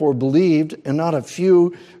them therefore believed, and not a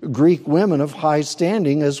few Greek women of high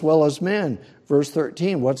standing as well as men. Verse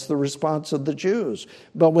 13, what's the response of the Jews?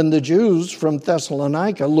 But when the Jews from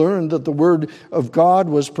Thessalonica learned that the word of God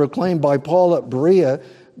was proclaimed by Paul at Berea,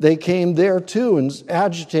 they came there too, and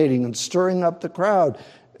agitating and stirring up the crowd.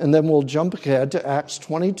 And then we'll jump ahead to Acts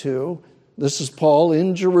 22, This is Paul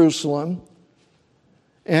in Jerusalem.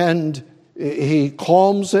 And he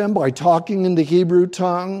calms them by talking in the Hebrew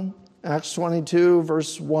tongue. Acts 22,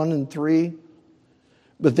 verse 1 and 3.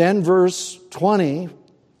 But then verse 20,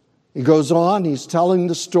 he goes on. He's telling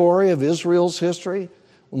the story of Israel's history.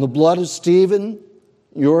 When the blood of Stephen,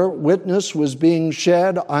 your witness, was being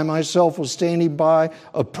shed, I myself was standing by,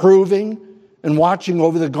 approving and watching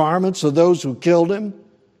over the garments of those who killed him.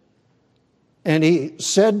 And he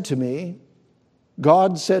said to me,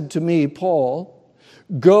 God said to me, Paul,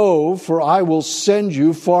 go, for I will send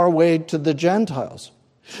you far away to the Gentiles.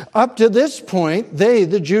 Up to this point, they,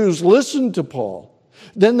 the Jews, listened to Paul.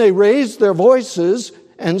 Then they raised their voices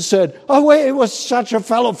and said, away with such a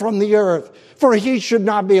fellow from the earth, for he should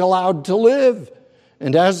not be allowed to live.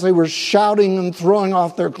 And as they were shouting and throwing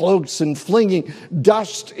off their cloaks and flinging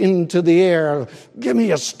dust into the air, give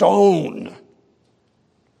me a stone,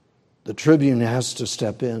 the tribune has to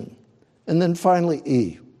step in. And then finally,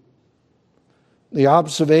 E, the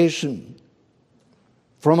observation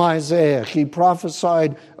from Isaiah. He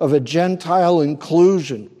prophesied of a Gentile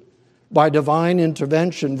inclusion by divine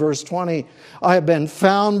intervention. Verse 20, I have been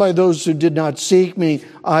found by those who did not seek me.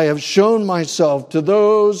 I have shown myself to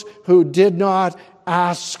those who did not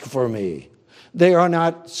ask for me. They are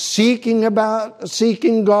not seeking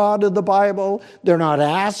God of the Bible. They're not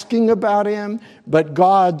asking about him, but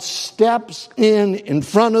God steps in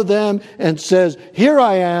front of them and says, here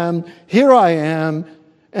I am, here I am.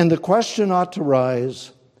 And the question ought to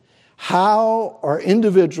rise, how are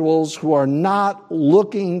individuals who are not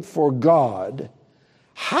looking for God,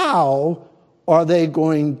 how are they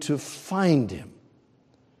going to find him?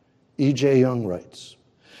 E.J. Young writes,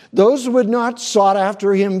 those who had not sought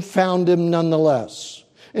after him found him nonetheless.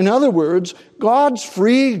 In other words, God's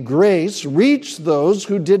free grace reached those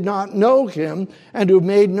who did not know him and who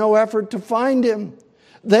made no effort to find him.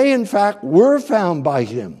 They, in fact, were found by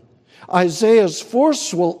him. Isaiah's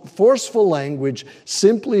forceful language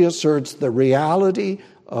simply asserts the reality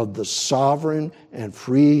of the sovereign and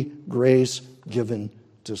free grace given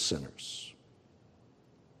to sinners.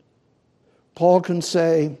 Paul can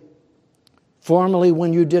say, formerly,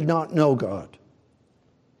 when you did not know God,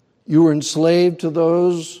 you were enslaved to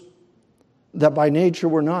those that by nature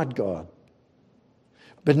were not God.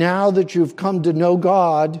 But now that you've come to know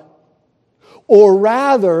God, or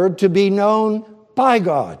rather to be known by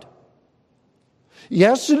God.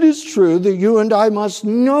 Yes, it is true that you and I must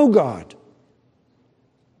know God.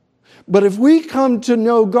 But if we come to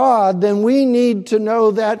know God, then we need to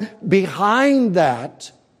know that behind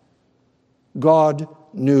that, God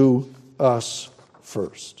knew us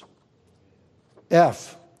first.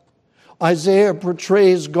 F. Isaiah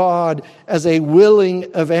portrays God as a willing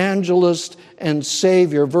evangelist and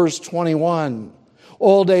Savior. Verse 21.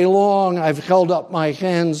 All day long I've held up my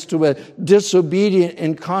hands to a disobedient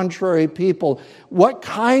and contrary people. What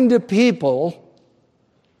kind of people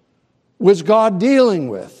was God dealing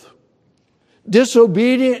with?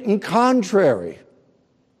 Disobedient and contrary.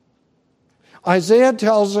 Isaiah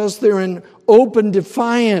tells us they're in open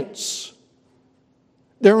defiance.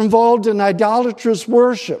 They're involved in idolatrous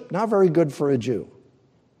worship. Not very good for a Jew.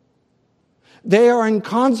 They are in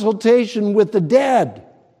consultation with the dead.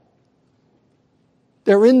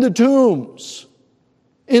 They're in the tombs,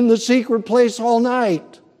 in the secret place all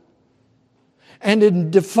night. And in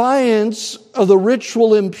defiance of the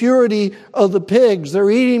ritual impurity of the pigs, they're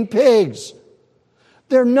eating pigs.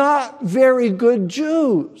 They're not very good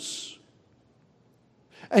Jews.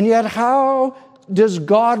 And yet, how does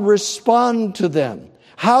God respond to them?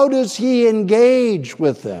 How does he engage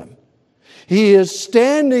with them? He is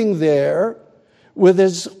standing there with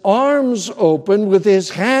his arms open, with his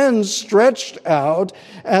hands stretched out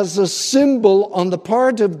as a symbol on the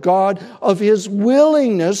part of God of his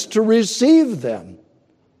willingness to receive them.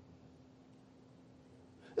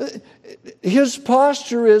 His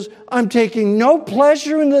posture is, I'm taking no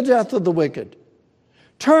pleasure in the death of the wicked.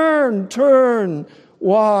 Turn, turn,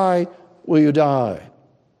 why will you die?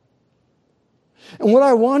 And what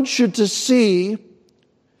I want you to see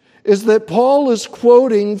is that Paul is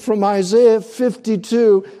quoting from Isaiah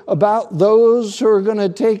 52 about those who are going to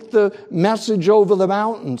take the message over the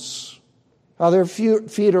mountains, how their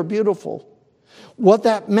feet are beautiful, what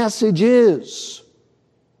that message is.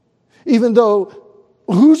 Even though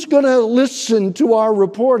who's going to listen to our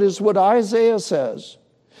report is what Isaiah says.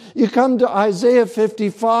 You come to Isaiah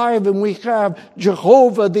 55 and we have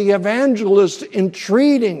Jehovah the evangelist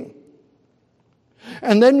entreating.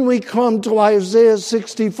 And then we come to Isaiah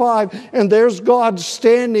 65, and there's God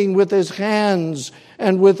standing with his hands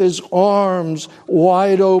and with his arms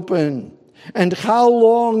wide open. And how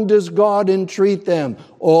long does God entreat them?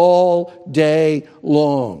 All day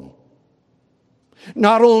long.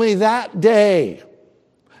 Not only that day,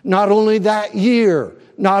 not only that year,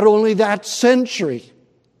 not only that century,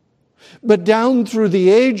 but down through the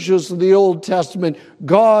ages of the Old Testament,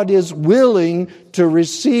 God is willing to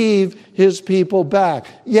receive his people back.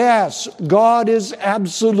 Yes, God is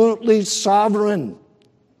absolutely sovereign.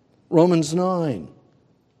 Romans 9.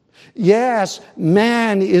 Yes,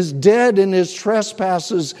 man is dead in his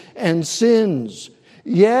trespasses and sins.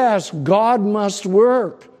 Yes, God must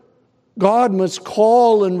work. God must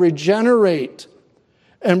call and regenerate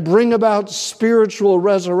and bring about spiritual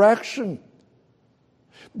resurrection.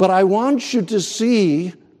 But I want you to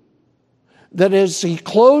see that as he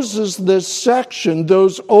closes this section,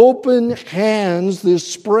 those open hands, these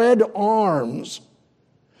spread arms,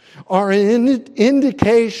 are an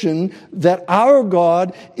indication that our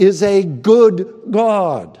God is a good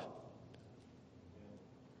God.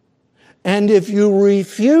 And if you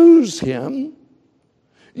refuse him,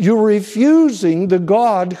 you're refusing the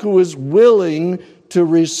God who is willing to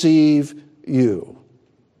receive you.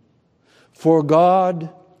 For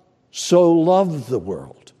God so loved the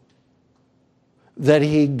world that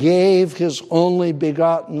he gave his only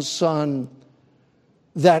begotten Son,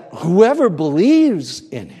 that whoever believes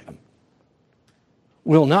in him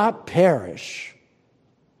will not perish,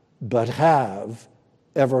 but have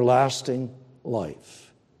everlasting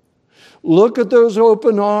life. Look at those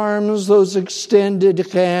open arms, those extended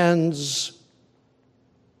hands,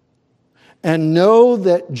 and know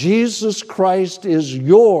that Jesus Christ is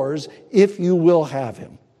yours if you will have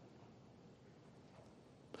him.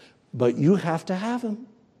 But you have to have him.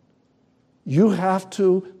 You have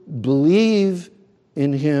to believe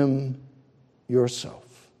in him yourself.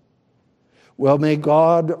 Well, may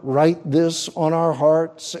God write this on our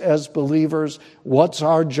hearts as believers. What's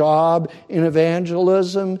our job in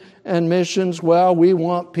evangelism and missions? Well, we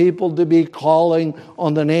want people to be calling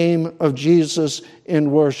on the name of Jesus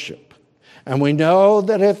in worship. And we know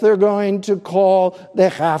that if they're going to call, they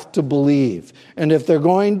have to believe. And if they're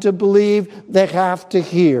going to believe, they have to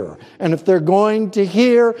hear. And if they're going to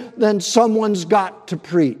hear, then someone's got to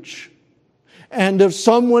preach. And if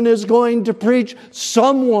someone is going to preach,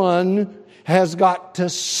 someone has got to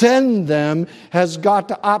send them, has got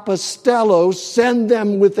to apostello, send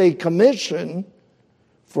them with a commission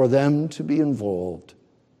for them to be involved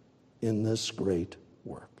in this great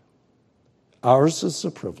work. Ours is the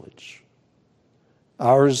privilege.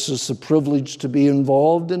 Ours is the privilege to be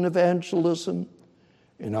involved in evangelism,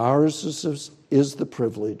 and ours is the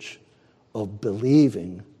privilege of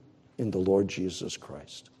believing in the Lord Jesus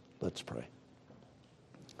Christ. Let's pray.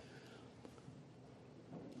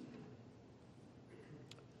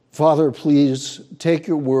 Father, please take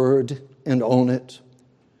your word and own it.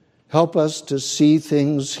 Help us to see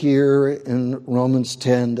things here in Romans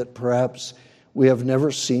 10 that perhaps we have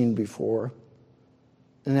never seen before.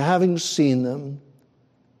 And having seen them,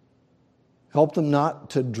 help them not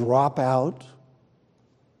to drop out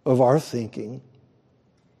of our thinking.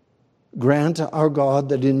 Grant, our God,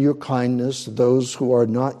 that in your kindness, those who are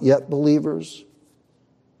not yet believers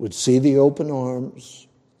would see the open arms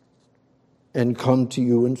and come to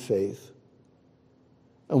you in faith.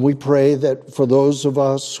 And we pray that for those of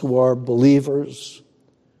us who are believers,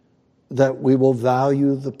 that we will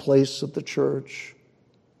value the place of the church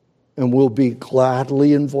and will be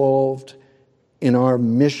gladly involved in our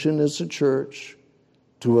mission as a church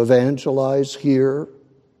to evangelize here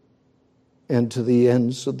and to the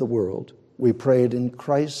ends of the world. We pray it in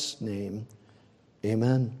Christ's name.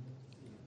 Amen.